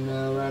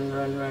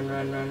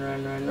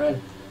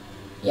 run.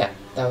 Yeah,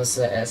 that was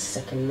a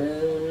second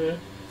moon.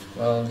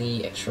 Well,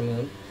 the extra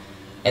moon.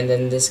 And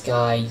then this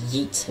guy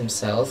yeets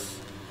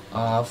himself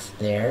off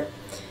there.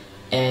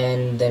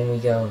 And then we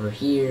go over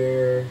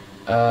here.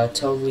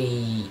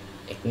 Totally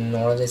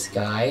ignore this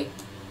guy,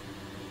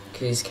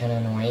 because he's kind of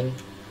annoying.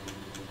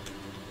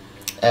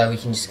 We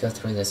can just go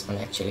through this one,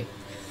 actually.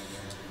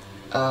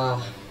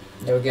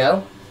 There we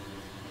go.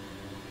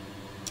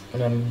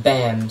 And then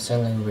bam,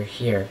 suddenly we're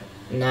here.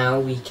 Now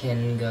we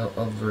can go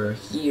over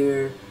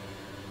here.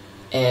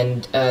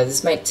 And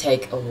this might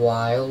take a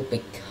while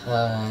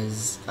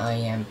because I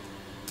am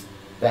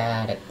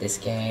bad at this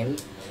game.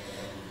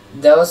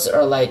 Those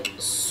are like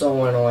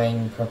so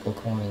annoying purple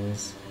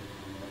coins.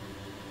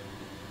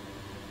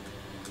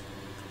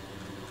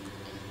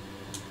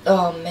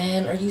 Oh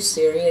man, are you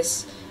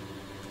serious?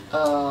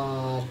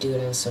 Oh,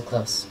 dude, I was so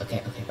close.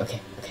 Okay.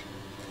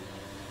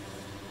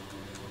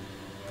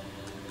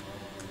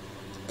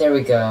 There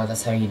we go,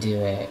 that's how you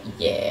do it.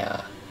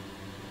 Yeah.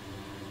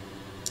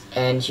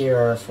 And here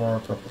are 4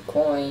 purple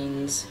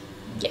coins.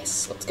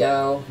 Yes, let's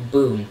go.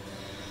 Boom.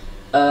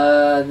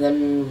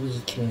 Then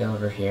we can go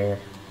over here.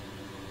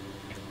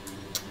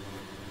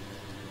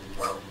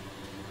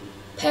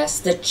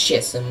 Past the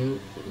chasm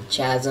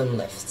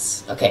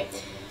lifts. Okay.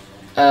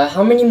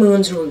 How many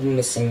moons are we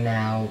missing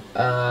now?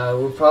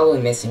 We're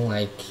probably missing,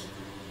 like...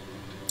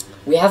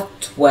 We have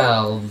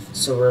 12,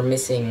 so we're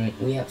missing...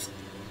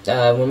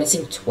 we're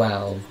missing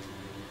 12.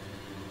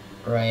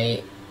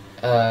 Right?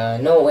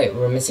 No, wait,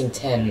 we're missing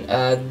 10.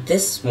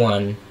 This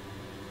one...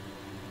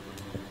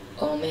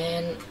 Oh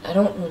man, I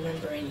don't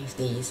remember any of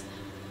these.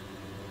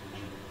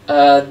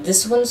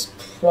 This one's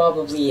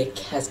probably a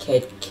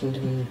Cascade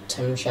Kingdom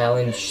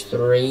Challenge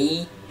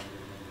 3.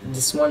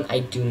 This one I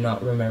do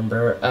not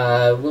remember.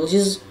 We'll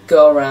just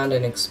go around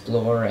and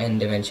explore,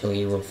 and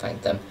eventually we'll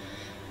find them.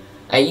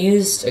 I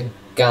used a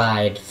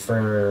guide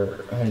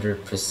for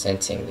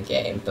 100%ing the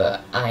game,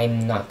 but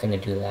I'm not gonna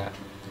do that.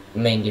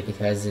 mainly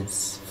because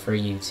it's for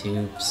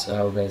YouTube,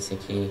 so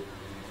basically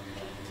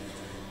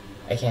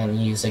I can't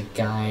use a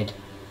guide.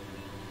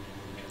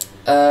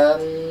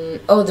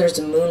 Oh, there's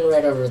a moon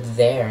right over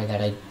there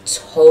that I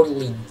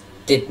totally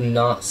did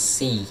not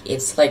see.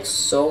 It's like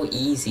so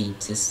easy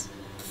to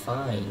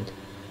find.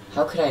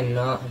 How could I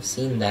not have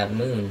seen that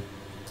moon?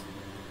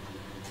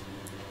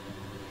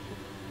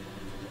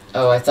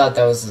 Oh, I thought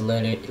that was a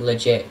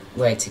legit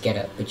way to get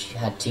up, but you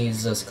had to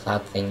use those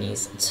cloud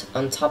thingies. It's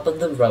on top of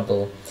the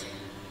rubble.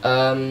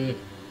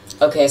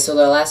 Okay, so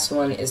the last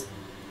one is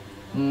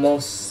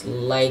most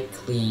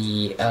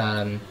likely,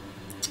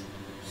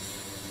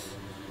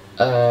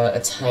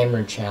 a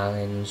timer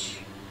challenge,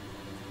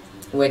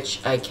 which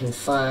I can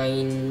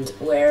find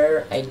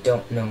where? I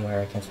don't know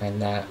where I can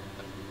find that.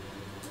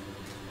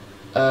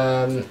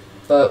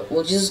 But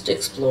we'll just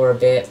explore a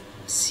bit,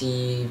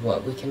 see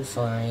what we can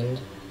find.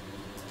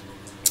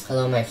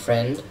 Hello, my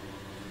friend.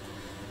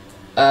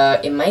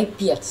 It might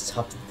be at the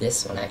top of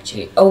this one,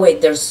 actually. Oh,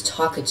 wait, there's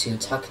Talkatoo.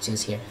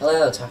 Talkatoo's here.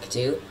 Hello,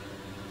 Talkatoo.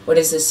 What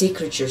is the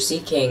secret you're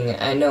seeking?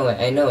 I know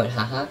it,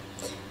 haha.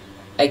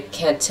 I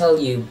can't tell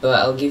you, but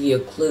I'll give you a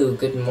clue.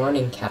 Good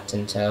morning,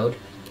 Captain Toad.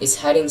 It's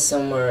hiding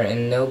somewhere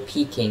and no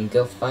peeking.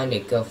 Go find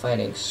it,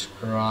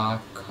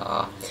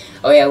 Scrawka.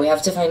 Oh yeah, we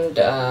have to find,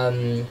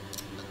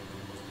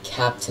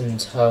 Captain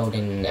Toad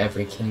in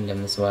every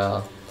kingdom as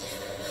well.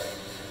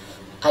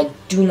 I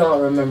do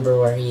not remember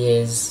where he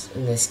is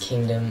in this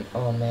kingdom.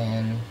 Oh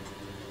man.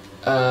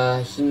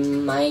 He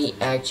might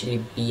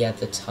actually be at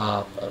the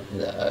top of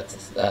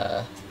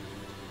the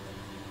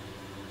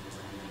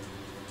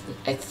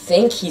I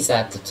think he's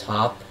at the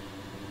top.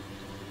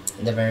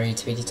 The very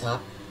tweety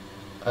top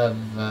of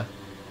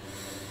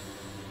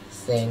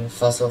thing.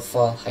 Fossil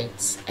Fall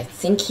Heights. I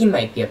think he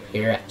might be up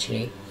here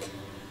actually.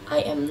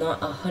 I am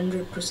not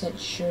 100%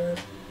 sure,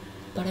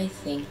 but I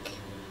think.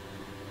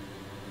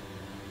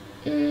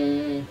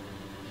 Hello.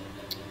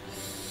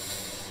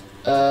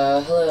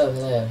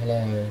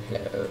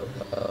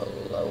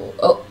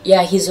 Oh,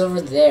 yeah, he's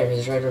over there.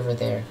 He's right over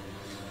there.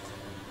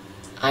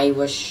 I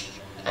wish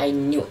I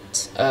knew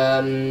it.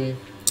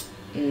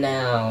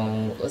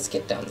 Now, let's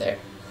get down there.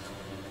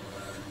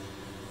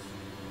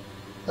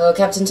 Hello,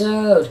 Captain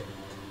Toad.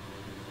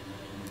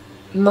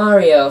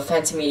 Mario,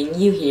 fancy meeting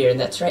you here.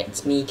 That's right,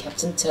 it's me,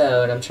 Captain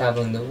Toad. I'm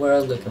traveling the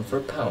world looking for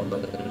power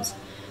balloons.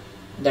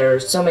 There are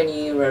so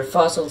many rare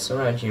fossils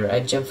around here. I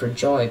jump for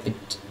joy,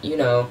 but you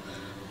know.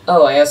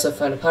 Oh, I also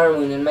found a power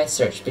balloon in my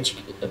search,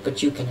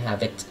 but you can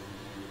have it.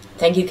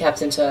 Thank you,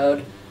 Captain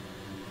Toad.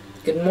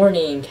 Good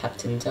morning,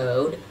 Captain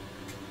Toad.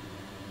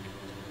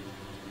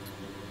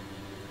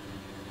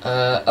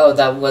 Oh,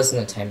 that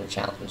wasn't a timer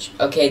challenge.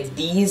 Okay,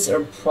 these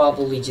are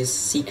probably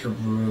just secret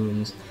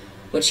rooms.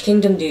 Which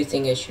kingdom do you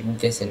think I should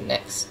visit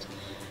next?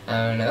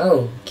 I don't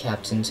know,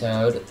 Captain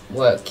Toad.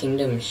 What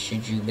kingdom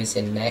should you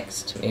visit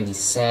next? Maybe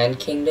Sand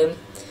Kingdom?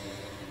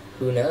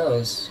 Who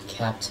knows,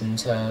 Captain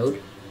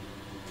Toad?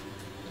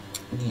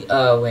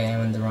 Oh, wait, I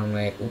went the wrong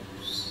way.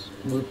 Oops.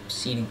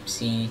 Whoopsie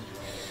doopsie.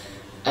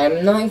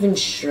 I'm not even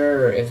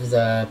sure if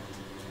the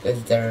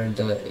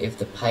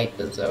pipe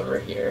is over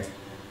here.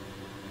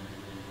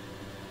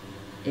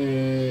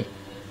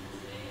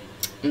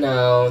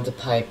 No, the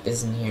pipe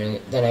isn't here.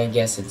 Then I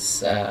guess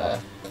it's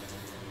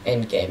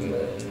endgame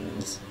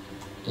moons.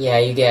 Yeah,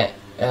 you get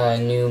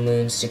new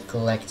moons to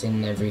collect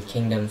in every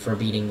kingdom for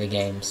beating the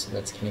game, so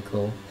that's kind of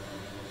cool.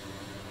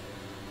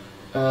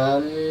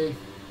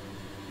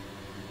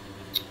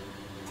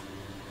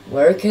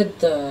 Where could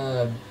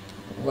the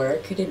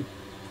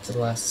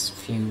last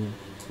few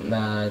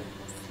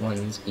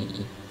ones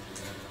be?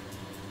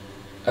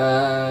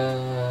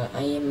 I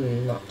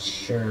am not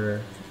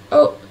sure.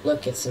 Oh,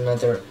 look, it's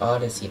another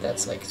Odyssey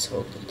that's like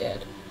totally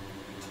dead.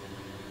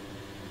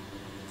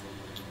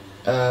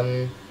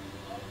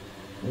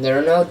 There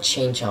are no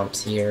chain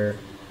chomps here,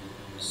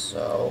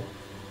 so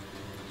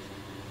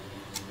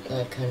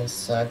that kind of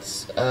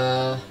sucks.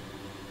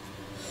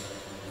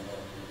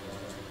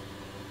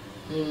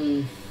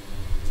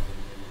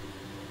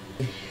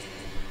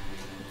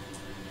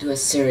 Do I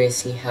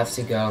seriously have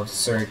to go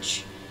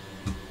search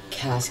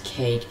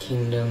Cascade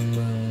Kingdom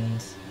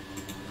moons?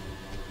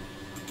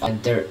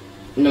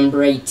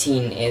 Number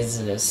 18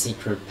 is the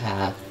secret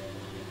path.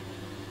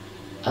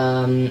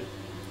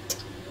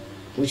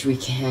 Which we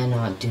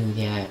cannot do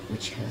yet,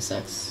 which kind of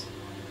sucks.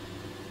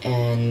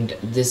 And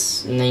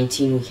this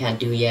 19 we can't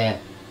do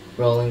yet.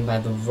 Rolling by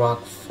the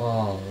Rock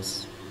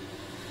Falls.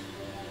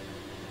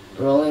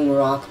 Rolling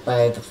Rock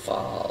by the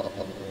Falls.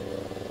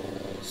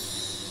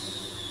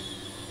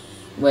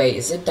 Wait,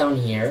 is it down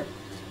here?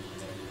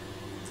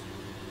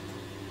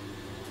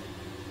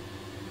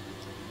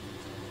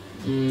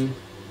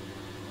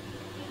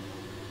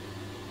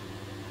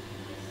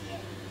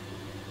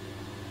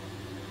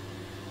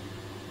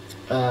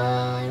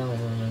 I don't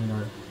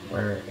remember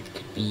where it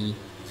could be.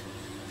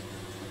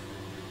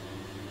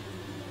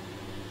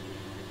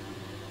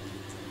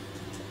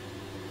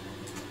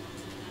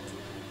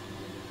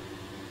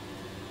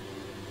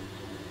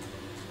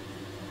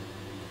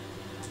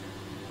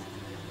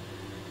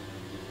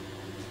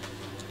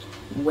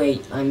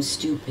 Wait, I'm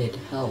stupid.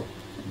 Help.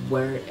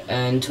 Where?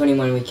 And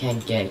 21 we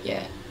can't get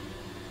yet.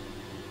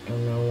 I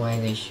don't know why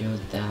they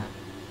showed that.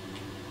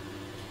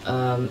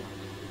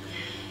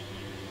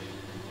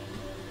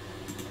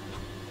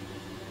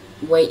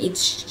 Wait,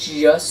 it's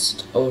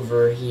just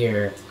over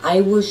here.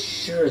 I was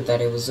sure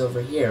that it was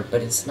over here,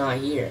 but it's not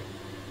here.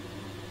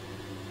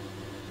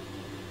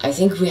 I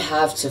think we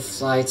have to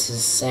fly to the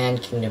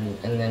Sand Kingdom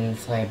and then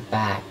fly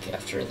back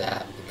after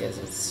that, because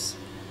it's...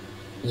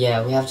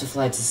 Yeah, we have to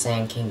fly to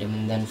Sand Kingdom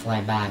and then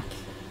fly back.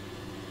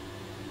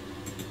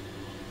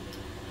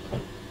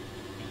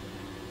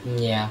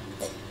 Yeah,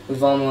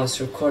 we've almost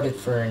recorded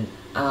for an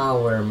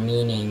hour,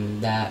 meaning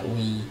that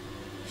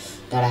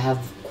I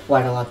have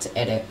quite a lot to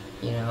edit,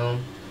 you know?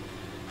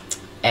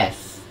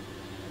 F.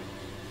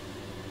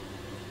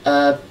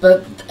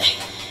 But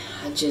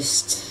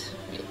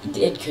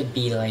it could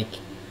be like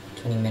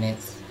 20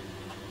 minutes.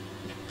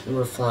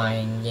 We're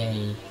flying,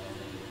 yay.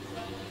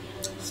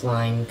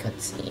 Flying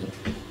cutscene.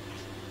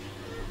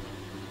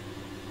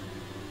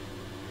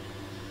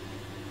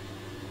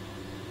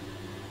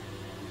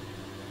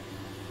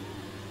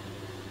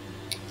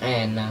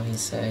 And now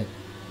he's a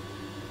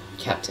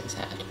captain's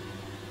hat.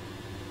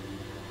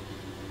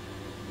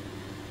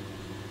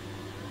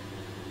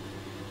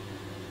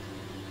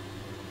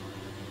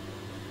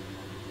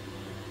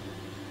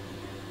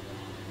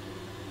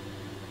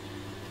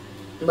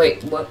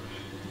 Wait, what?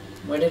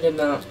 Why did it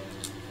not?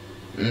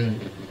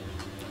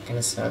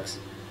 Kinda sucks.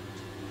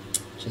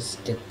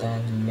 Just did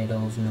that in the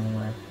middle of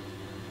nowhere.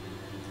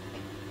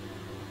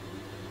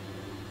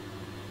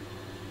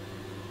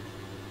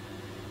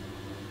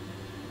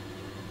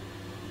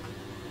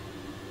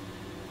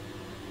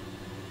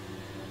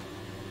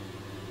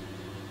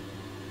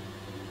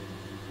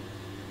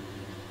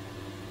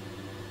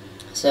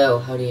 So,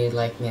 how do you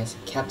like me as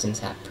a captain's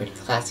hat? Pretty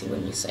classy,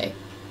 wouldn't you say?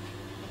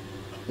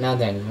 Now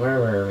then, where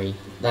were we?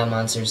 That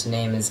monster's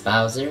name is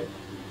Bowser?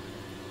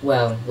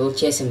 Well, we'll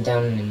chase him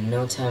down in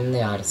no time in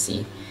the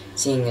Odyssey,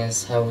 seeing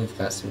as how we've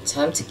got some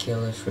time to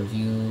kill if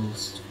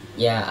reviews...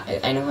 Yeah,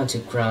 I know how to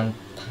ground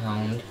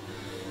pound.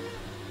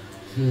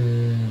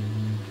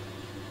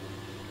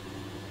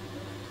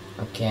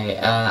 Okay,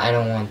 I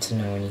don't want to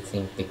know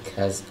anything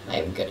because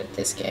I'm good at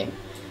this game.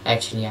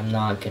 Actually, I'm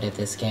not good at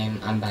this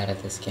game. I'm bad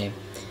at this game.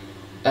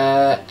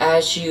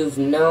 As you've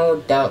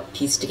no doubt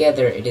pieced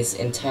together, it is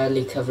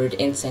entirely covered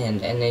in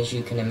sand, and as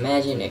you can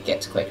imagine, it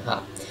gets quite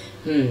hot.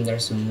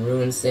 There's some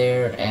ruins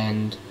there,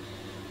 and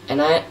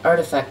an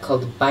artifact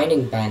called the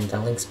Binding Band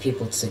that links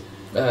people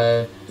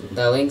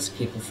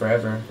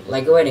forever,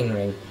 like a wedding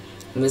ring.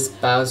 Miss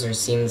Bowser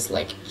seems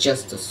like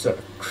just the sort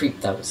of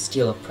creep that would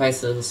steal a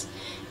priceless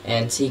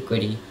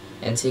antiquity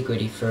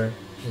for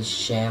his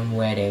sham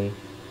wedding.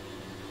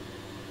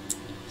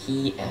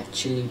 He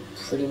actually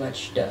pretty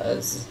much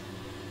does.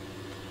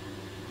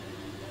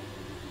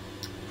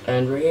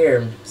 And we're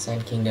here,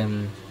 Sand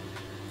Kingdom,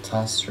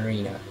 Toss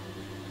Arena.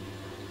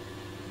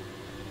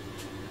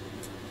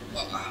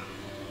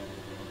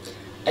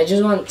 I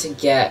just want to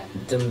get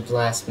the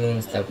last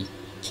moons that we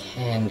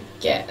can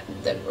get,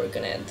 then we're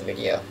gonna end the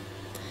video.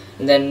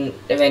 And then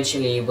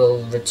eventually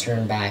we'll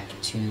return back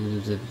to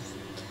the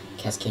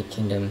Cascade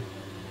Kingdom.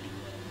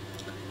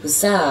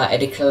 Huzzah! I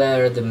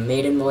declare the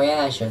maiden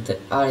voyage of the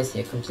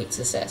Odyssey a complete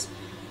success.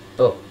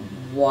 But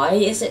why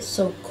is it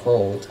so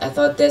cold? I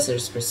thought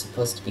deserts were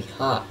supposed to be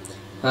hot.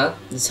 Huh?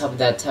 The top of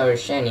that tower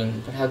is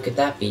shining, but how could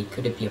that be?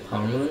 Could it be a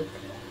power moon?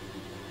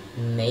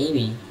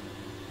 Maybe.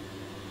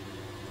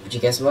 But you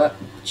guess what?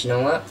 But you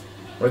know what?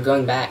 We're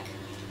going back.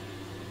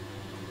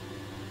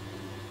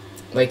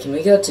 Wait, can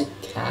we go to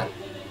Cap?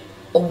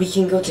 Oh, we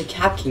can go to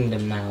Cap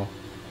Kingdom now.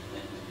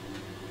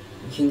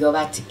 We can go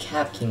back to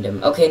Cap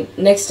Kingdom. Okay,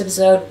 next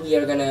episode we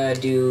are gonna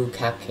do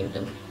Cap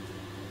Kingdom.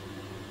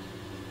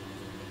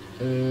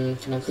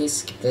 Can I please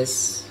skip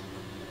this?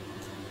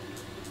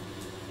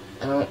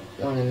 I don't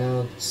want to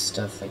know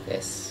stuff like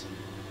this.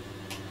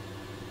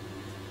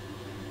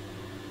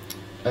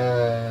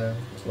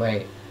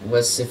 Wait,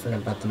 what's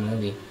different about the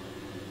movie?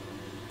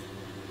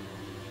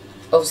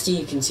 Oh, see,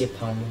 you can see a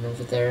palm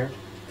over there.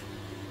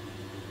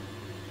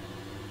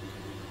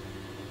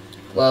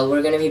 Well,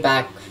 we're gonna be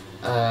back,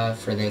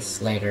 for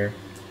this later.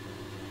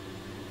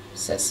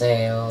 Set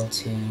sail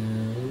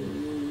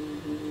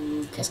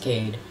to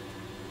Cascade.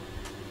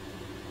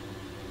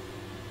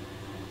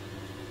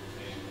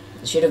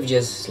 Should have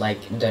just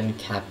like done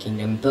Cap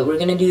Kingdom, but we're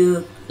gonna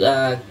do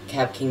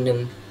Cap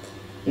Kingdom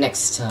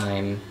next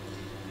time.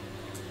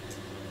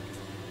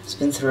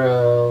 Spin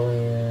throw.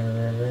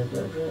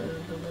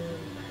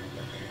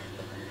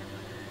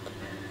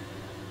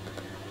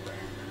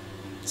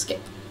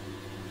 Skip.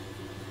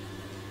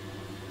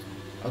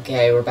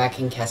 Okay, we're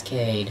back in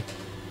Cascade.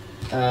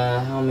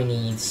 How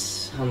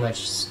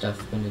much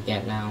stuff can we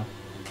get now?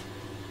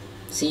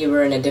 See,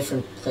 we're in a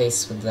different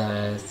place with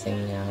the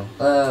thing now.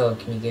 Oh,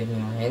 can you give me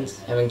more hints?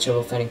 Having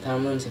trouble finding power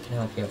moons? I can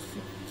help you out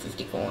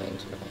 50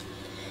 coins.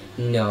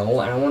 No,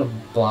 I don't want to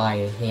buy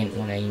a hint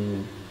when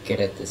I'm good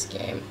at this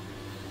game.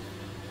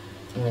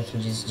 And I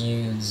can just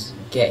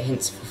get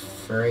hints for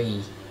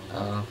free.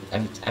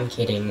 I'm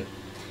kidding.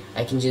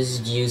 I can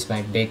just use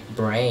my big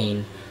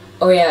brain.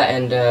 Oh yeah,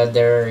 and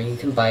there you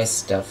can buy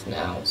stuff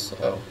now,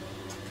 so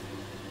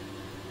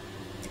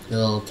the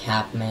little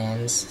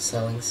Capmans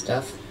selling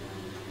stuff.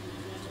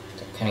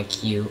 They're kind of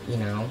cute, you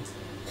know.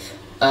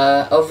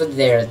 Over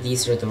there,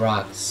 these are the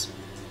rocks.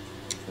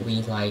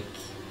 We like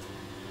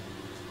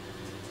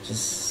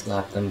just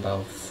slap them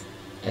both,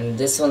 and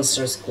this one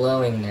starts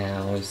glowing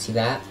now. You see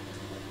that?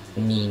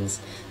 It means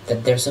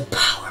that there's a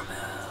power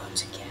mode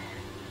to get.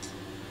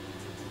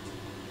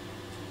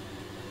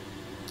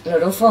 No,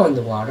 don't fall in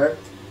the water.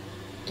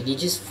 Did you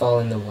just fall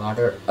in the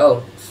water?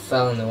 Oh,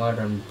 fell in the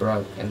water and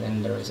broke, and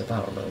then there was a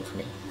power mode for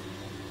me.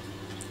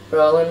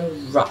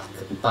 Rolling rock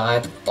by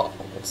the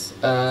balls.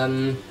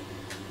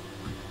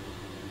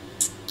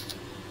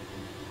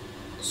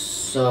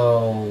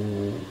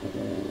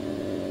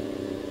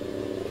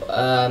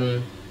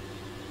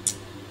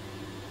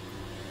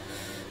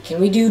 Can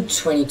we do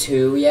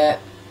 22 yet?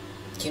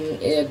 Can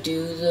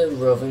do the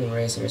roving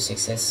razors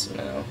exist?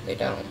 No, they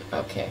don't.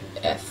 Okay,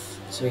 F.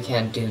 So we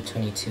can't do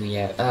 22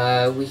 yet.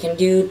 We can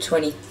do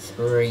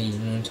 23.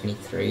 Moon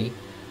 23.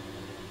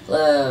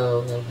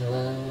 Hello, hello,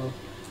 hello.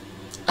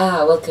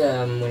 Ah,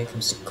 welcome. When it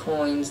comes to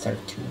coins, there are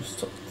two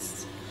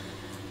sorts.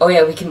 Oh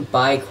yeah, we can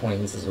buy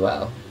coins as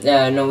well.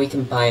 No, we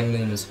can buy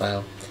moon as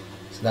well.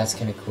 So that's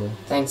kind of cool.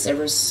 Thanks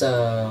ever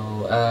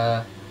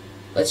so.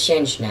 Let's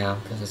change now,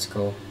 because it's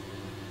cool.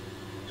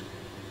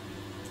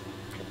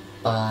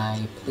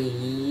 Buy,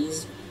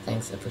 please.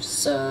 Thanks ever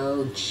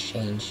so.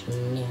 Change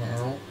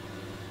now.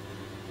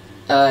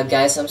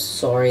 Guys, I'm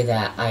sorry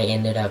that I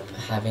ended up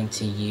having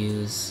to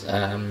use,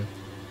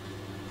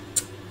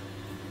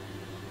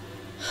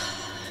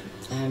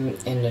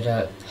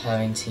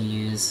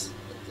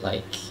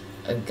 like,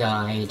 a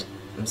guide.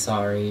 I'm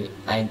sorry.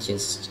 I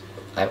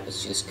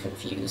was just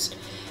confused.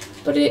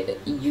 But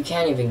you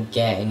can't even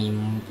get any,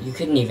 you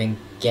couldn't even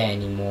get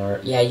any more.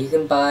 Yeah, you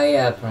can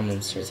buy, Power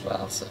Moons here as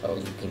well, so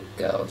you can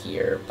go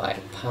here, buy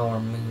a Power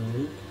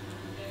Moon.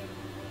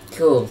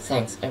 Cool,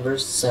 thanks ever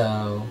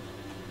so.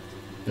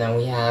 Now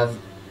we have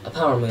a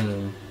Power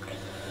Moon.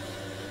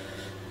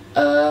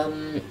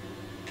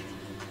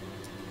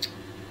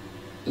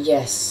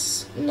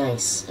 Yes,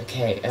 nice,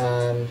 okay,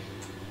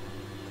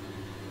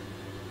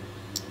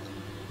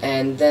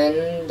 and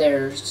then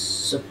there's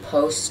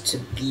supposed to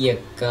be a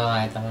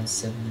guy that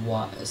wants to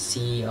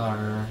see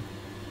our,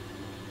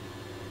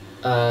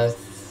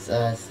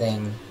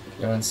 thing.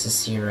 That wants to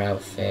see your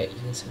outfit. You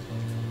can say,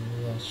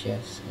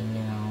 yes, I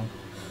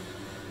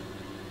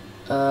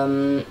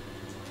know.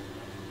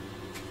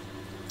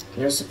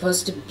 There's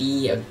supposed to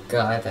be a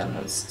guy that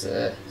wants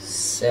to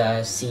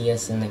see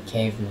us in the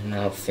caveman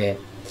outfit.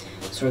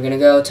 So we're gonna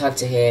go talk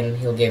to him,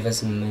 he'll give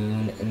us a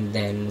moon, and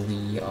then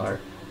we are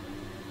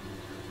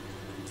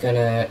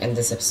gonna end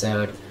this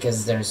episode,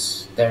 because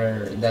that's the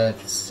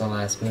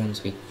last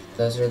moons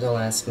that's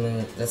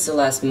the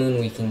last moon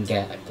we can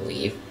get, I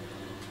believe.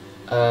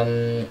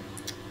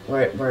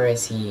 Where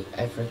is he?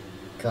 I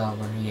forgot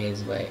where he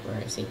is. Wait,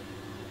 where is he?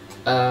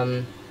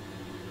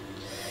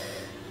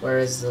 Where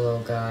is the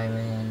little guy,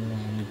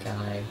 man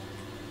guy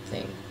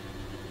thing?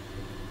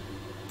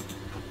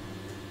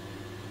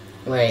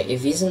 Wait,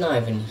 if he's not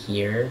even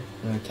here,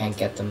 then we can't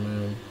get the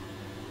moon.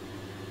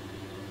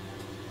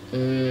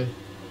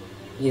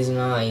 He's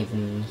not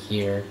even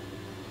here.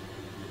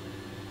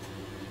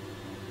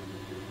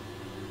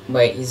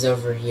 Wait, he's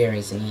over here,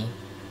 isn't he?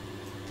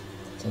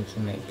 I think he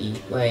might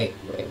be. Wait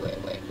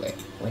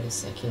a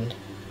second.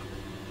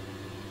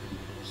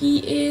 He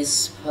is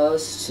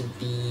supposed to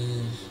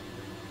be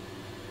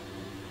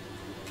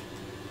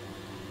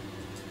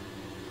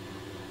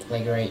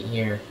like right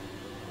here,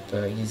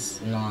 but he's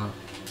not.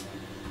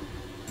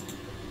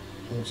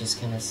 I'm just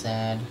kind of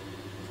sad.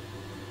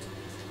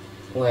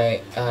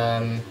 Wait,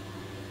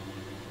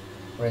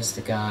 where's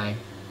the guy?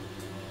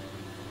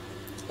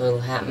 Little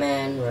Hat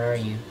Man, where are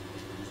you?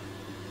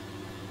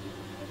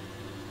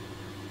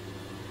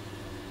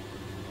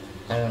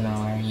 I don't know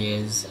where he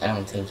is. I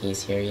don't think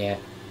he's here yet.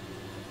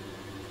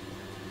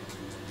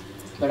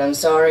 But I'm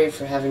sorry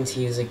for having to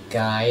use a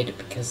guide,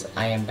 because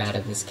I am bad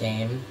at this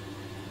game.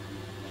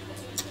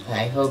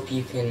 I hope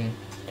you can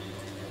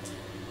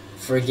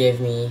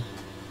forgive me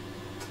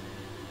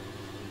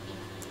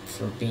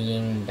for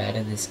being bad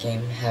at this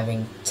game,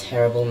 having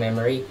terrible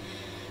memory.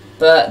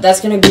 But that's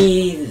gonna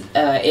be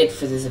it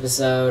for this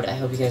episode. I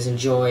hope you guys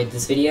enjoyed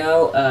this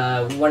video.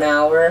 1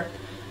 hour,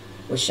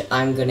 which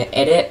I'm gonna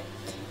edit.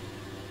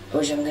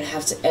 Which I'm gonna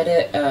have to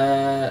edit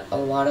a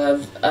lot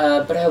of.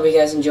 But I hope you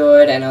guys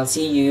enjoyed, and I'll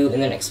see you in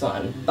the next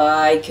one.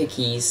 Bye,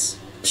 cookies.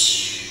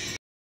 Psh.